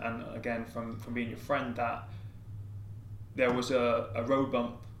reading and again from being your friend that there was a road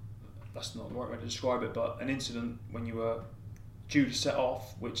bump, that's not the right way to describe it, but an incident when you were due to set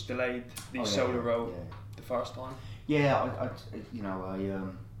off which delayed the solo row the first time. Yeah,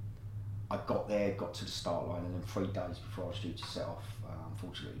 I got to the start line, and then 3 days before I was due to set off,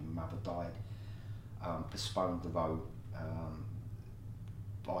 unfortunately my mother died. Postponed the row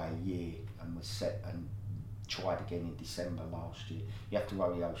by a year and was set and tried again in December last year. You have to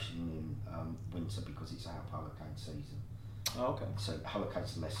row the ocean in winter because it's out of hurricane season. Oh, okay. So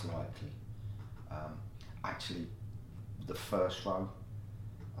hurricanes are less likely. Actually, the first row,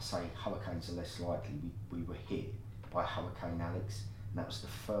 I say hurricanes are less likely. We were hit by Hurricane Alex. And that was the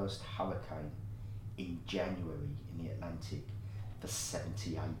first hurricane in January in the Atlantic for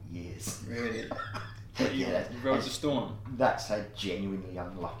 78 years. Really? You rode the storm? That's how genuinely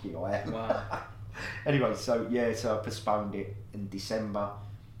unlucky I am. Wow. Anyway, so I postponed it in December,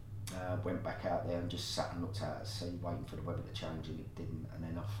 went back out there and just sat and looked out at sea waiting for the weather to change, and it didn't. And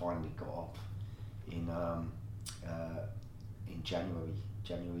then I finally got off in January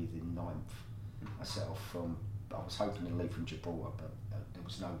the 9th. I set off I was hoping to leave from Gibraltar, but there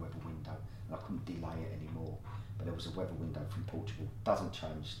was no weather window, and I couldn't delay it anymore. But there was a weather window from Portugal. Doesn't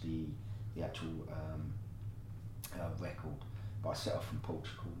change the actual record. But I set off from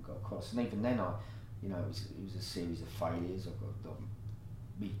Portugal and got across, and even then it was a series of failures.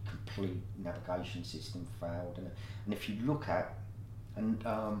 My complete navigation system failed, and if you look at, and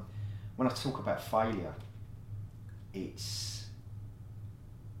when I talk about failure, it's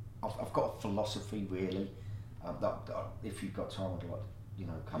I've got a philosophy really. That if you've got time, I'd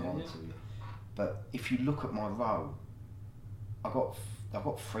like come on to you. But if you look at my row, I've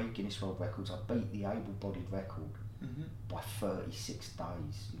got 3 Guinness World Records. I beat the able-bodied record by 36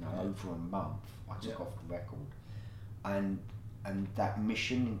 days. Over a month, I took off the record, and that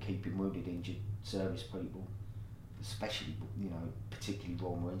mission in keeping wounded, injured service people, especially particularly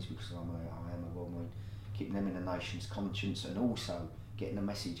Royal Marines, because I am a Royal Marine, keeping them in the nation's conscience, and also getting the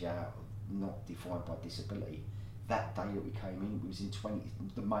message out. Not defined by disability. That day that we came in, it was in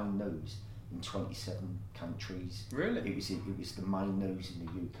the main news in 27 countries. Really? It was the main news in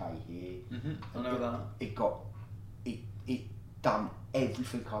the UK here. I know that. It done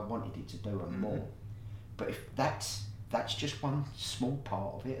everything I wanted it to do and more. But if that's just one small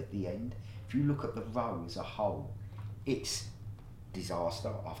part of it at the end. If you look at the row as a whole, it's disaster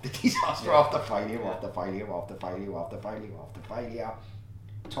after disaster after failure after failure after failure after failure after failure,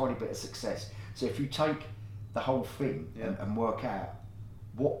 tiny bit of success. So if you take the whole thing and work out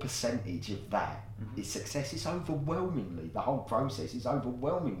what percentage of that is success, it's overwhelmingly, the whole process is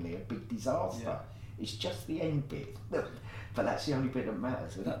overwhelmingly a big disaster. Yeah. It's just the end bit, but that's the only bit that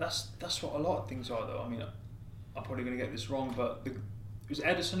matters. That's what a lot of things are, though. I mean, I'm probably going to get this wrong, but it was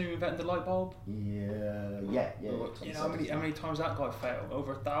Edison who invented the light bulb? Yeah. You know how many times that guy failed?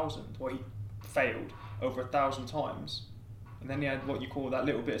 Over 1,000. Well, he failed over 1,000 times, and then he had what you call that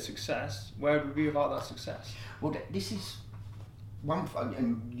little bit of success. Where would we be without that success? Well, this is one thing,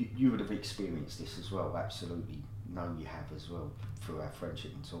 and you would have experienced this as well. Absolutely, know you have as well through our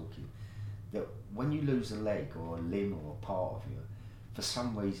friendship and talking. That when you lose a leg or a limb or a part of you, for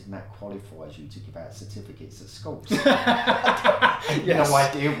some reason that qualifies you to give out certificates at schools. No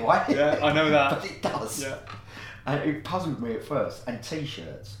idea why. Yeah, I know that. But it does. Yeah. And it puzzled me at first. And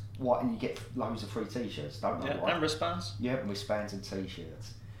t-shirts. What? And you get loads of free t-shirts, don't know why. And wristbands. Yeah, wristbands and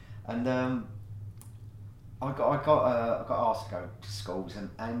t-shirts. And I got asked to go to schools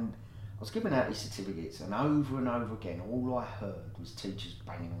and I was giving out these certificates, and over again, all I heard was teachers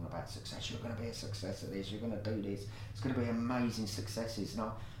banging on about success. You're going to be a success at this. You're going to do this. It's going to be amazing successes.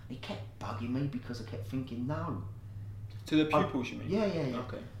 And it kept bugging me because I kept thinking, no. To the pupils, you mean? Yeah.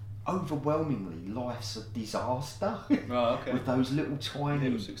 Okay. Overwhelmingly, life's a disaster. Right, okay. With those little tiny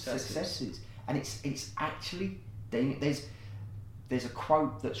little successes. And it's actually, there's a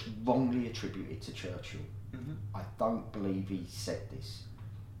quote that's wrongly attributed to Churchill. Mm-hmm. I don't believe he said this,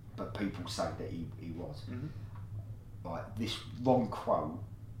 but people say that he was. Mm-hmm. Like, this wrong quote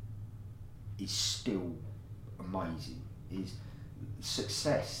is still amazing. Is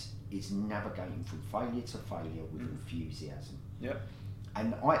success is navigating from failure to failure with enthusiasm. Yep.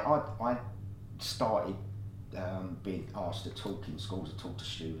 And I started being asked to talk in schools, to talk to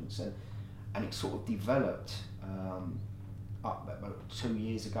students, and it sort of developed up about 2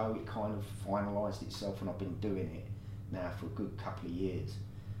 years ago. It kind of finalised itself, and I've been doing it now for a good couple of years,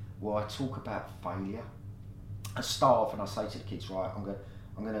 where I talk about failure. I start off and I say to the kids, right, I'm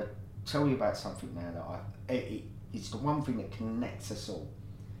going to tell you about something now that it's the one thing that connects us all.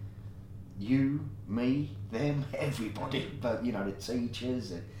 You, me, them, everybody, but you know, the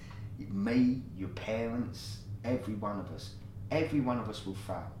teachers, me, your parents, every one of us will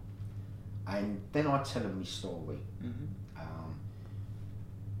fail. And then I tell them my story,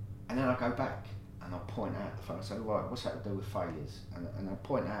 and then I go back and I point out the failure. I say, right, what's that to do with failures? And I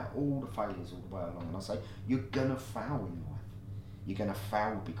point out all the failures all the way along, and I say, you're gonna fail in life. You're gonna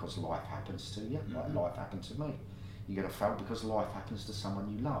fail because life happens to you, like life happened to me. You're gonna fail because life happens to someone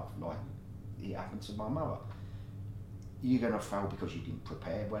you love, like it happened to my mother. You're going to fail because you didn't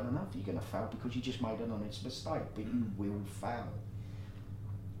prepare well enough. You're going to fail because you just made an honest mistake, but you will fail.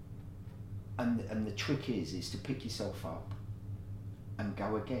 And the trick is to pick yourself up and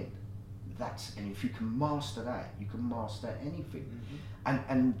go again. And if you can master that, you can master anything.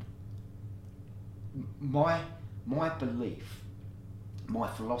 And my belief, my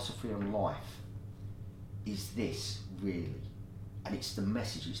philosophy on life is this, really. And it's the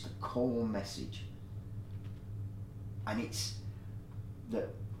message, it's the core message. And it's that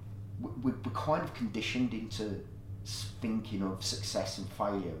we're kind of conditioned into thinking of success and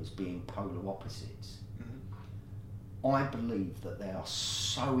failure as being polar opposites. I believe that they are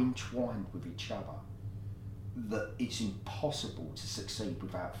so entwined with each other that it's impossible to succeed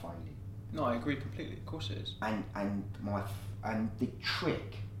without failing. No, I agree completely. Of course it is. And the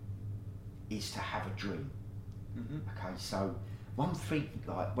trick is to have a dream. Okay, so one thing,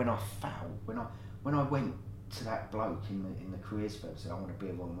 like when I failed, when I went to that bloke in the careers fair and said, I want to be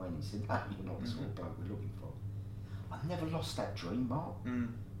a Ron Wayne, he said, no, you're not the sort of bloke we're looking for. I never lost that dream, Mark.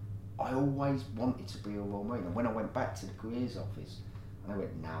 I always wanted to be a Ron Wayne. And when I went back to the careers office, and I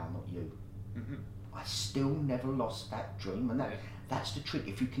went, no, I'm not you. I still never lost that dream. And that's the trick.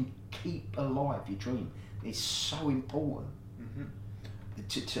 If you can keep alive your dream, it's so important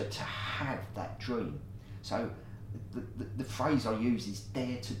to have that dream. So the phrase I use is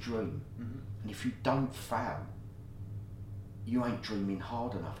dare to dream. And if you don't fail, you ain't dreaming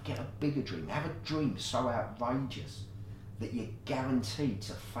hard enough. Get a bigger dream. Have a dream so outrageous that you're guaranteed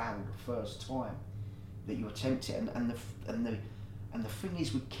to fail the first time that you attempt it. And the thing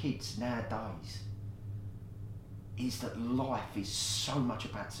is with kids nowadays is that life is so much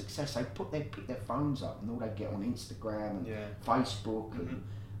about success. They pick their phones up and all they get on Instagram and Facebook and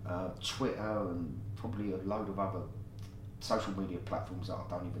Twitter and probably a load of other social media platforms that I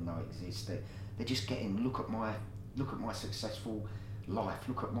don't even know exist. They're just getting look at my successful life.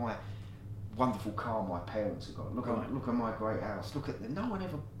 Look at my wonderful car my parents have got. Look at my great house. No one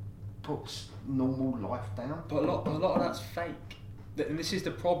ever puts normal life down. But a lot of that's fake. And this is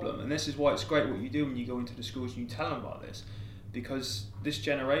the problem, and this is why it's great what you do when you go into the schools and you tell them about this, because this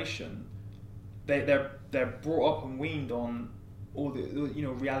generation, they're brought up and weaned on all the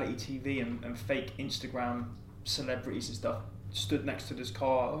reality TV and fake Instagram celebrities and stuff. Stood next to this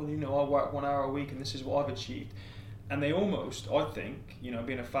car, I work 1 hour a week and this is what I've achieved, and they almost, I think,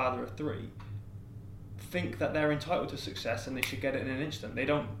 being a father of 3, think that they're entitled to success and they should get it in an instant. They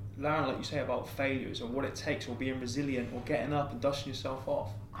don't learn, like you say, about failures or what it takes, or being resilient, or getting up and dusting yourself off.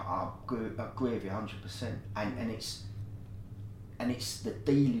 I agree with you 100%, and it's the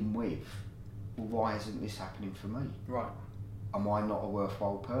dealing with, well, why isn't this happening for me? Right. Am I not a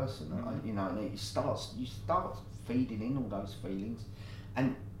worthwhile person? Mm-hmm. And you start feeding in all those feelings,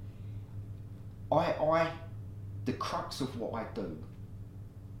 and the crux of what I do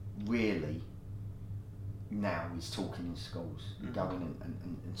really now is talking in schools, mm-hmm. going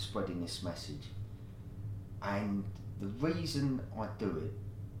and spreading this message. And the reason I do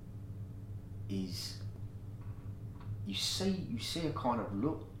it is you see a kind of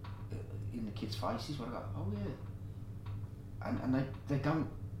look in the kids' faces where I go, oh yeah, and they don't.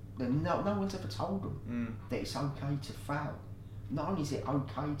 No one's ever told them that it's okay to fail. Not only is it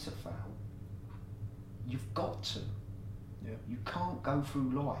okay to fail, you've got to. Yeah. You can't go through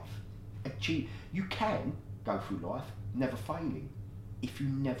life. You can go through life never failing if you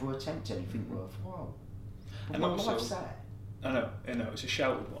never attempt anything worthwhile. But and what also, life's that? I know, it's a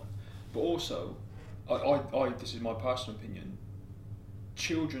shouted one. But also, I this is my personal opinion,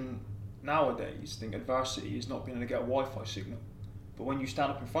 children nowadays think adversity is not being able to get a Wi-Fi signal. But when you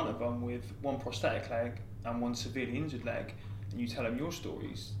stand up in front of them with one prosthetic leg and one severely injured leg, and you tell them your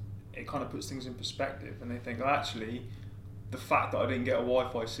stories, it kind of puts things in perspective, and they think, oh, actually, the fact that I didn't get a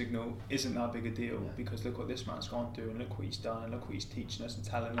Wi-Fi signal isn't that big a deal, because look what this man's gone through, and look what he's done, and look what he's teaching us and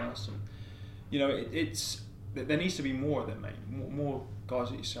telling us, and it's there needs to be more of them, mate. More guys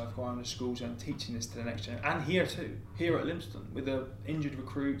like yourself going around the schools and teaching this to the next generation, and here too, here at Lympstone, with the injured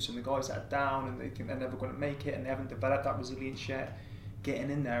recruits and the guys that are down and they think they're never going to make it and they haven't developed that resilience yet, getting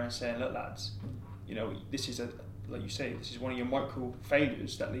in there and saying, look lads, this is like you say, this is one of your micro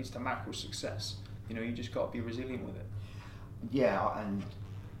failures that leads to macro success. You just got to be resilient with it. Yeah, and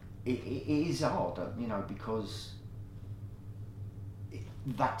it is hard, because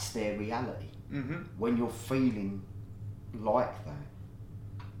that's their reality. Mm-hmm. When you're feeling like that,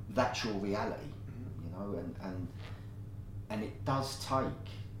 that's your reality, and it does take,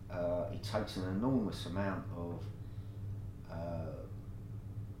 it takes an enormous amount of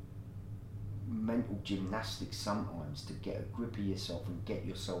mental gymnastics sometimes to get a grip of yourself and get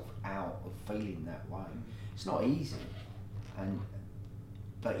yourself out of feeling that way. It's not easy,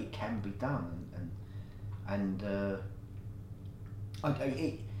 but it can be done, and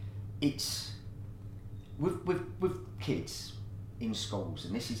it's with kids in schools,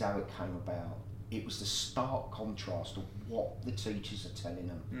 and this is how it came about. It was the stark contrast of what the teachers are telling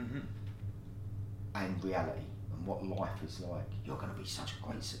them mm-hmm. and reality, and what life is like. You're going to be such a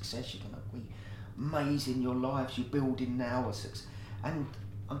great success, you're going to be amazing, your lives you're building now are success. And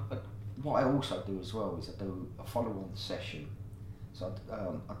what I also do as well is I do a follow-on session. So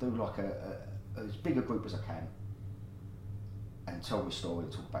I do like as big a group as I can and tell my story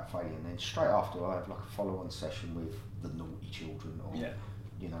and talk about failure, and then straight after I have like a follow-on session with the naughty children, or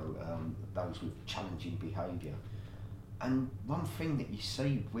those with challenging behaviour. And one thing that you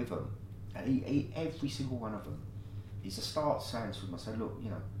see with them, and every single one of them, is I start saying to them, I say, look,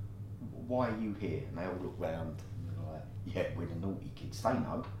 why are you here? And they all look round and they're like, yeah, we're the naughty kids. They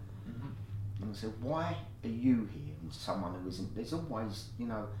know. Mm-hmm. And I say, why are you here? And someone who isn't, there's always, you'd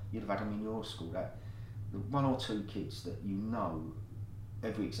have had them in your school, that the 1 or 2 kids that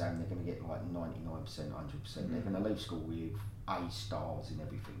every exam they're going to get like 99%, 100%. Mm-hmm. They're going to leave school with A stars in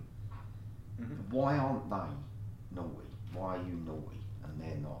everything. Mm-hmm. Why aren't they naughty? Why are you naughty and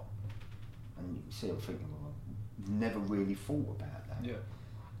they're not? And you see, I'm thinking, well, I've never really thought about that. Yeah.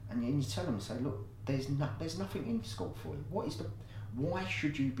 And you tell them, say, look, there's nothing in school for you. Why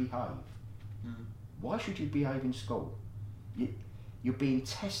should you behave? Mm-hmm. Why should you behave in school? You're being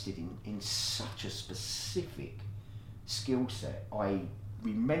tested in such a specific skill set, i.e.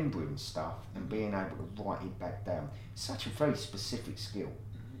 remembering stuff and being able to write it back down. Such a very specific skill.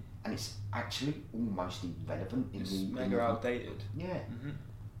 Mm-hmm. And it's actually almost irrelevant. It's mega outdated. Yeah. Mm-hmm.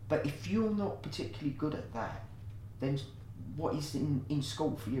 But if you're not particularly good at that, then what is in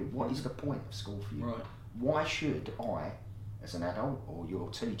school for you? What is the point of school for you? Right. Why should I as an adult, or your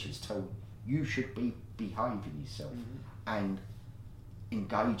teachers tell you should be behaving yourself and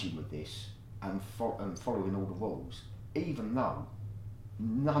engaging with this and following all the rules, even though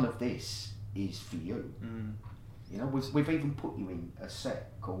none of this is for you. You know, we've even put you in a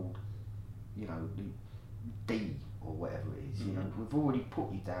set called, you know, D or whatever it is. You know, we've already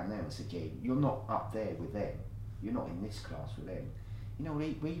put you down there and said, yeah, you're not up there with them. You're not in this class with them. You know,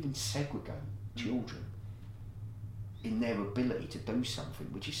 we even segregate children in their ability to do something,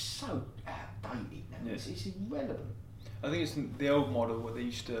 which is so outdated now. Yeah. It's irrelevant. I think it's the old model where they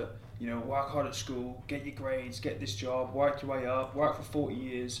used to, you know, work hard at school, get your grades, get this job, work your way up, work for 40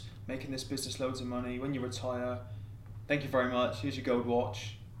 years, making this business loads of money. When you retire, thank you very much, here's your gold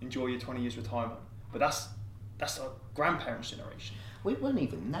watch, enjoy your 20 years retirement. But that's our grandparents' generation. Well, it wasn't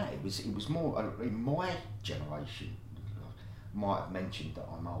even that. It was more in my generation. I might have mentioned that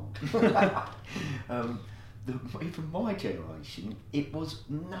I'm old. Even my generation, it was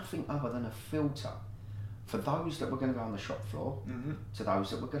nothing other than a filter for those that were going to go on the shop floor to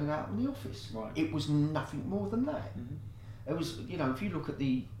those that were going to go out in the office. Right. It was nothing more than that. It was, you know, if you look at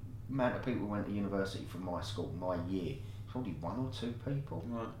the amount of people who went to university from my school, my year, probably 1 or 2 people.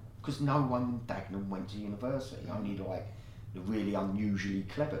 Right. Because no one in Dagenham went to university, only like the really unusually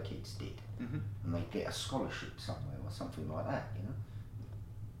clever kids did, and they get a scholarship somewhere or something like that, you know.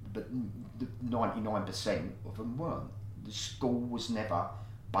 But 99% of them weren't. The school was never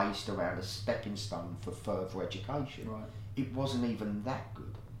based around a stepping stone for further education. Right. It wasn't even that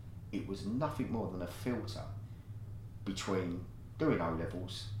good. It was nothing more than a filter between doing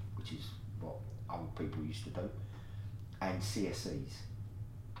O-levels, which is what old people used to do, and CSEs.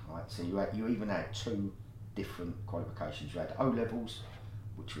 Right, so you even had 2 different qualifications. You had O-levels,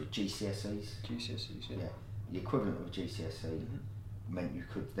 which were GCSEs. GCSEs, yeah. The equivalent of a GCSE meant you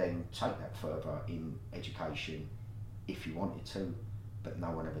could then take that further in education if you wanted to, but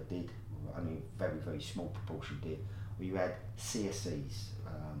no one ever did. Only a very, very small proportion did. Or you had CSEs,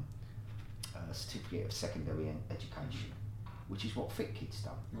 a Certificate of Secondary Education, which is what Fit Kids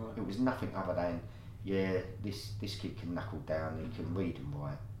done. Right. It was nothing other than, yeah, this kid can knuckle down, he can read and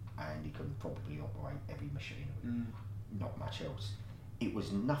write, and he can probably operate heavy machinery. Not much else. It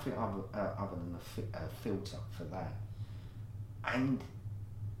was nothing other than a filter for that. And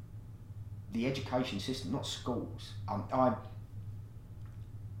the education system, not schools. I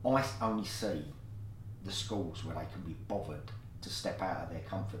only see the schools where they can be bothered to step out of their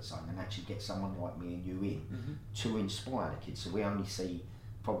comfort zone and actually get someone like me and you in to inspire the kids. So we only see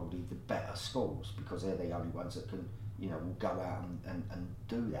probably the better schools because they're the only ones that can, you know, will go out and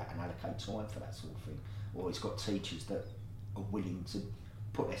do that and allocate time for that sort of thing. Or it's got teachers that are willing to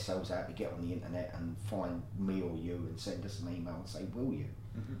put themselves out to get on the internet and find me or you and send us an email and say, will you?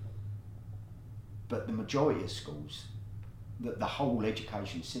 But the majority of schools, the whole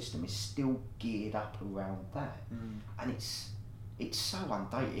education system is still geared up around that. And it's so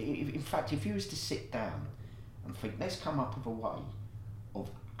undated. In fact, if you was to sit down and think, let's come up with a way of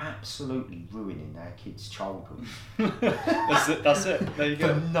absolutely ruining our kids' childhood. That's it. There you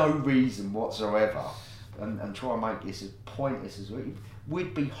go. For no reason whatsoever, and try and make this as pointless as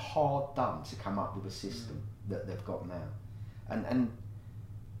we'd be hard done to come up with a system that they've got now. And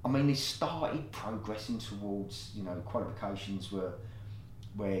I mean, they started progressing towards, you know, qualifications where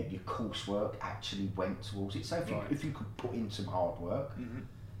your coursework actually went towards it. So if you could put in some hard work,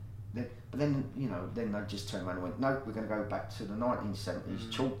 but then, you know, then they just turned around and went, no, we're going to go back to the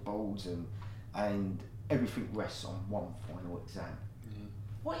 1970s, chalkboards and everything rests on one final exam.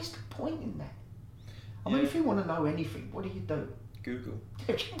 What is the point in that? I mean, if you want to know anything, what do? Google.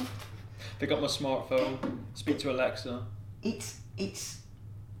 Pick up my smartphone, speak to Alexa. It's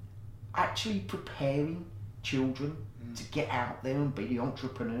actually preparing children to get out there and be the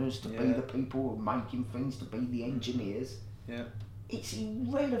entrepreneurs, to be the people who are making things, to be the engineers. Yeah. It's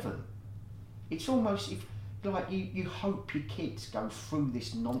irrelevant. It's almost like you hope your kids go through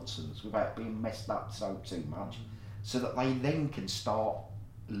this nonsense without being messed up too much, so that they then can start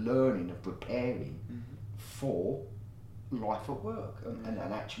learning and preparing for life at work and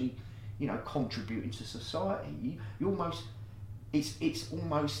actually, you know, contributing to society. You almost, it's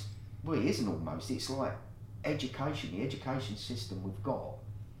almost, well, it isn't almost, it's like education, the education system we've got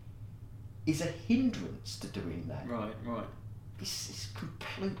is a hindrance to doing that. Right. It's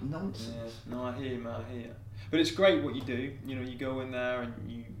complete nonsense. Yeah. No, I hear you, mate, I hear you. But it's great what you do. You know, you go in there and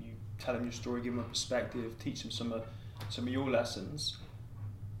you tell them your story, give them a perspective, teach them some of your lessons.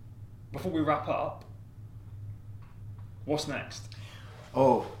 Before we wrap up, what's next?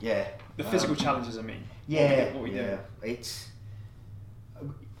 Oh, yeah. The physical challenges, I mean. Yeah, what we do. It's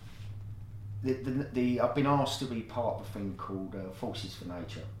I've been asked to be part of a thing called Forces for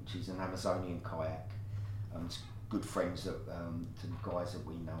Nature, which is an Amazonian kayak. It's good friends that, to the guys that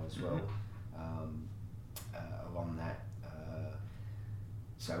we know as well, are on that.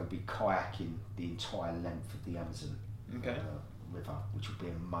 So we'll be kayaking the entire length of the Amazon river, which will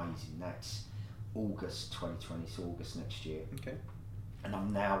be amazing. That's August 2020, so August next year. Okay. And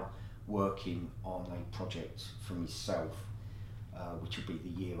I'm now working on a project for myself, which will be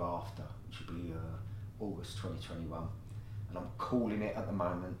the year after, which will be August 2021. And I'm calling it at the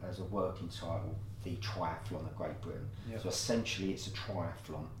moment as a working title, The Triathlon of Great Britain. Yep. So essentially it's a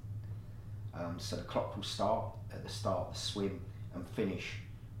triathlon. So the clock will start at the start of the swim and finish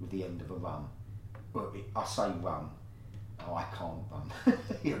with the end of a run. But I say run, I can't run.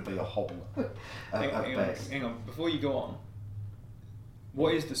 It'll be a hobble at best. Hang on, before you go on,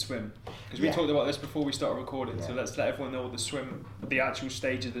 what is the swim? Because we talked about this before we started recording, so let's let everyone know what the swim, the actual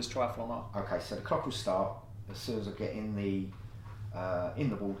stages of this triathlon are. Okay, so the clock will start as soon as I get in the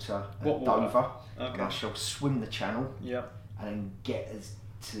water at What water? Dover, Okay. and I shall swim the channel Yeah. and then get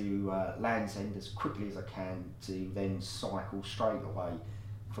to Land's End as quickly as I can to then cycle straight away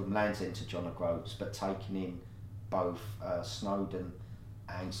from Land's End to John O'Groats, but taking in both Snowdon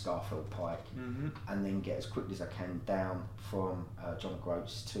and Starfield Pike, and then get as quickly as I can down from John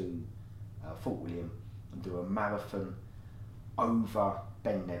O'Groats to Fort William and do a marathon over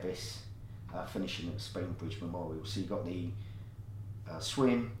Ben Nevis, finishing at Speenbridge Memorial. So you've got the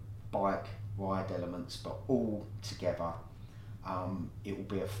swim, bike, ride elements, but all together. It will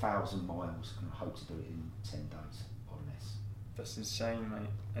be 1,000 miles, and I hope to do it in 10 days or less. That's insane, mate.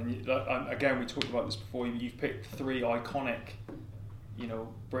 And again, we talked about this before. You've picked 3 iconic,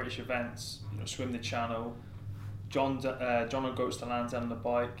 British events. Swim the Channel, John O'Groats to Land's End on the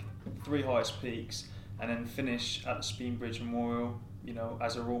bike, 3 highest peaks, and then finish at the Speenbridge Memorial.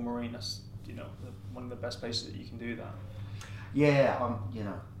 As a Royal Marine, that's one of the best places that you can do that. Yeah,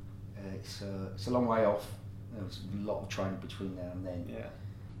 it's a long way off. There's a lot of training between now and then. Yeah.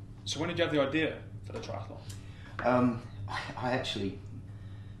 So when did you have the idea for the triathlon?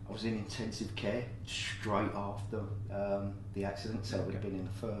 I was in intensive care straight after the accident, so it would have been in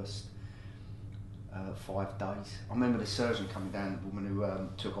the first 5 days. I remember the surgeon coming down, the woman who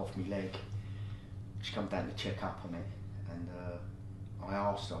took off my leg. She come down to check up on it, and I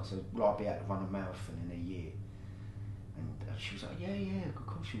asked her, I said, will I be able to run a marathon in a year? And she was like, yeah, of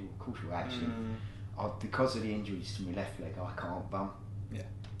course you will. Actually, because of the injuries to my left leg, I can't run. Yeah.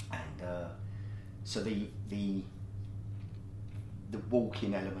 And so the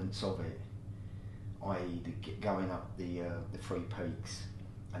walking elements of it, i.e. going up the 3 peaks,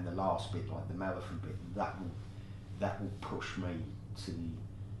 and the last bit, like the marathon bit, that will push me to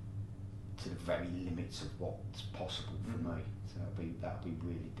the very limits of what's possible for me. So that'll be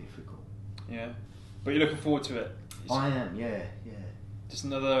really difficult. Yeah, but you're looking forward to it. I am, yeah. Just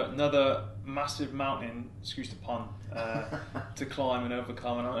another massive mountain, excuse the pun, to climb and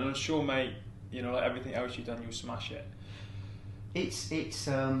overcome. And I'm sure, mate, like everything else you've done, you'll smash it. It's you've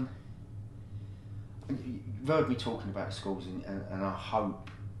heard me talking about schools, and I hope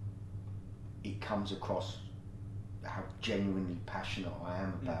it comes across how genuinely passionate I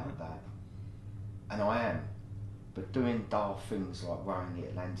am about that. And I am, but doing daft things like rowing the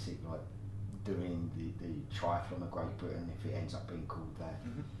Atlantic, like doing the Triathlon of Great Britain, if it ends up being called that,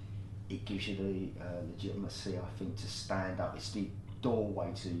 it gives you the legitimacy, I think, to stand up. It's the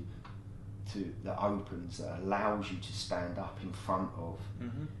doorway that opens, that allows you to stand up in front of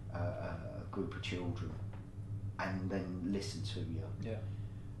a group of children and then listen to you. Yeah.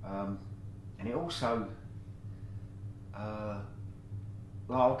 And it also, I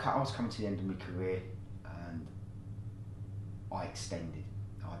was coming to the end of my career, and I extended.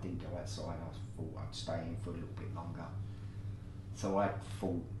 I didn't go outside. I thought I'd stay in for a little bit longer. So I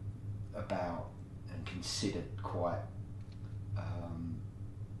thought about and considered quite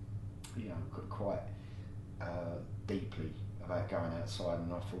deeply about going outside,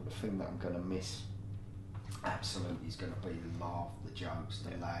 and I thought the thing that I'm going to miss absolutely is going to be the laugh, the jokes,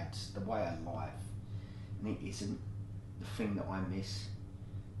 the lads, the way of life. And it isn't. The thing that I miss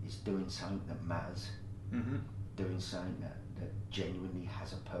is doing something that matters, doing something that genuinely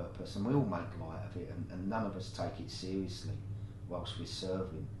has a purpose, and we all make light of it, and none of us take it seriously whilst we're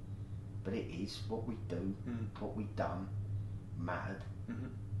serving, but it is what we do, what we've done mattered.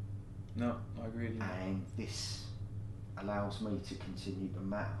 No, I agree with you. And this allows me to continue to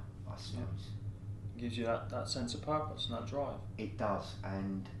matter, I suppose. It gives you that sense of purpose and that drive. It does,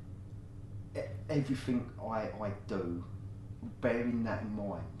 and everything I do, bearing that in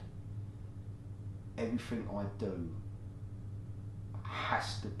mind, everything I do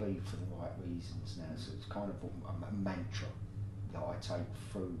has to be for the right reasons now. So it's kind of a mantra that I take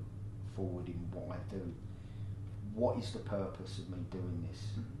forward in what I do. What is the purpose of me doing this?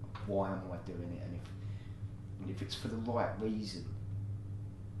 Why am I doing it? And if it's for the right reason,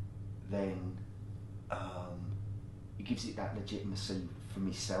 then it gives it that legitimacy for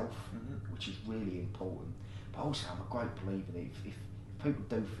myself, which is really important. But also, I'm a great believer that if people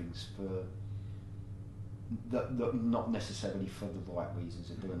do things for that not necessarily for the right reasons,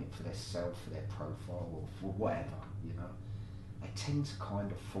 they're doing it for their self, for their profile, or for whatever, you know, they tend to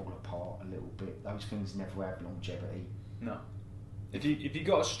kind of fall apart a little bit. Those things never have longevity. No. If you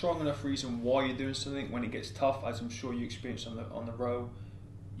got a strong enough reason why you're doing something, when it gets tough, as I'm sure you experienced on the row,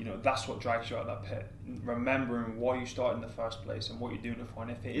 you know, that's what drags you out of that pit. Remembering why you started in the first place and what you're doing to find.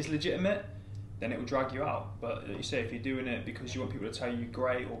 If it is legitimate, then it will drag you out. But like you say, if you're doing it because you want people to tell you you're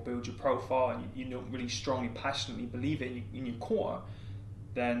great or build your profile and you don't really strongly, passionately believe it in your core,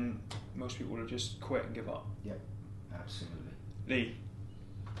 then most people will just quit and give up. Yeah, absolutely. Lee,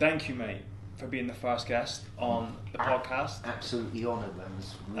 thank you, mate, for being the first guest on the podcast. Absolutely honoured,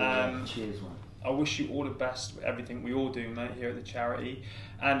 man. Really, cheers, man. I wish you all the best with everything we all do, mate, here at the charity.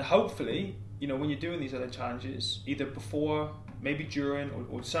 And hopefully, you know, when you're doing these other challenges, either before, maybe during,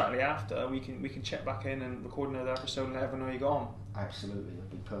 or certainly after, we can check back in and record another episode and let everyone know you're gone. Absolutely,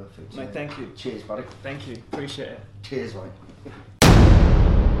 that'd be perfect. Mate, thank you. Cheers, buddy. Thank you. Appreciate it. Cheers, mate.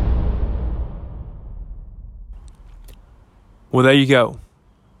 Well, there you go.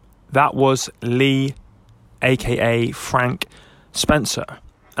 That was Lee, aka Frank Spencer.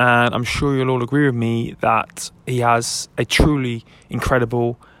 And I'm sure you'll all agree with me that he has a truly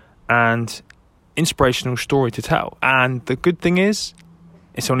incredible and inspirational story to tell. And the good thing is,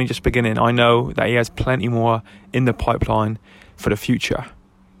 it's only just beginning. I know that he has plenty more in the pipeline for the future.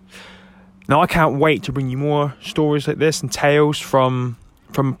 Now, I can't wait to bring you more stories like this and tales from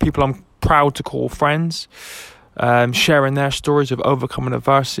people I'm proud to call friends, sharing their stories of overcoming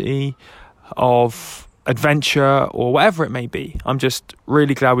adversity, of adventure, or whatever it may be. I'm just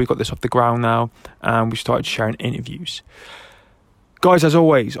really glad we got this off the ground now and we started sharing interviews. Guys, as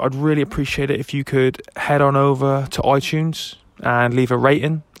always, I'd really appreciate it if you could head on over to iTunes and leave a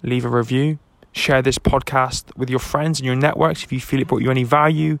rating, leave a review, share this podcast with your friends and your networks if you feel it brought you any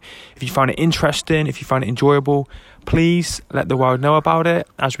value, if you find it interesting, if you find it enjoyable. Please let the world know about it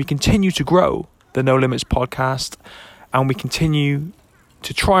as we continue to grow the No Limits podcast and we continue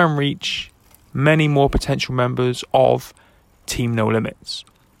to try and reach many more potential members of Team No Limits.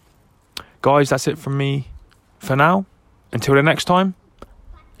 Guys, that's it from me for now. Until the next time,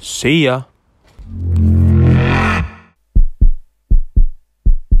 see ya.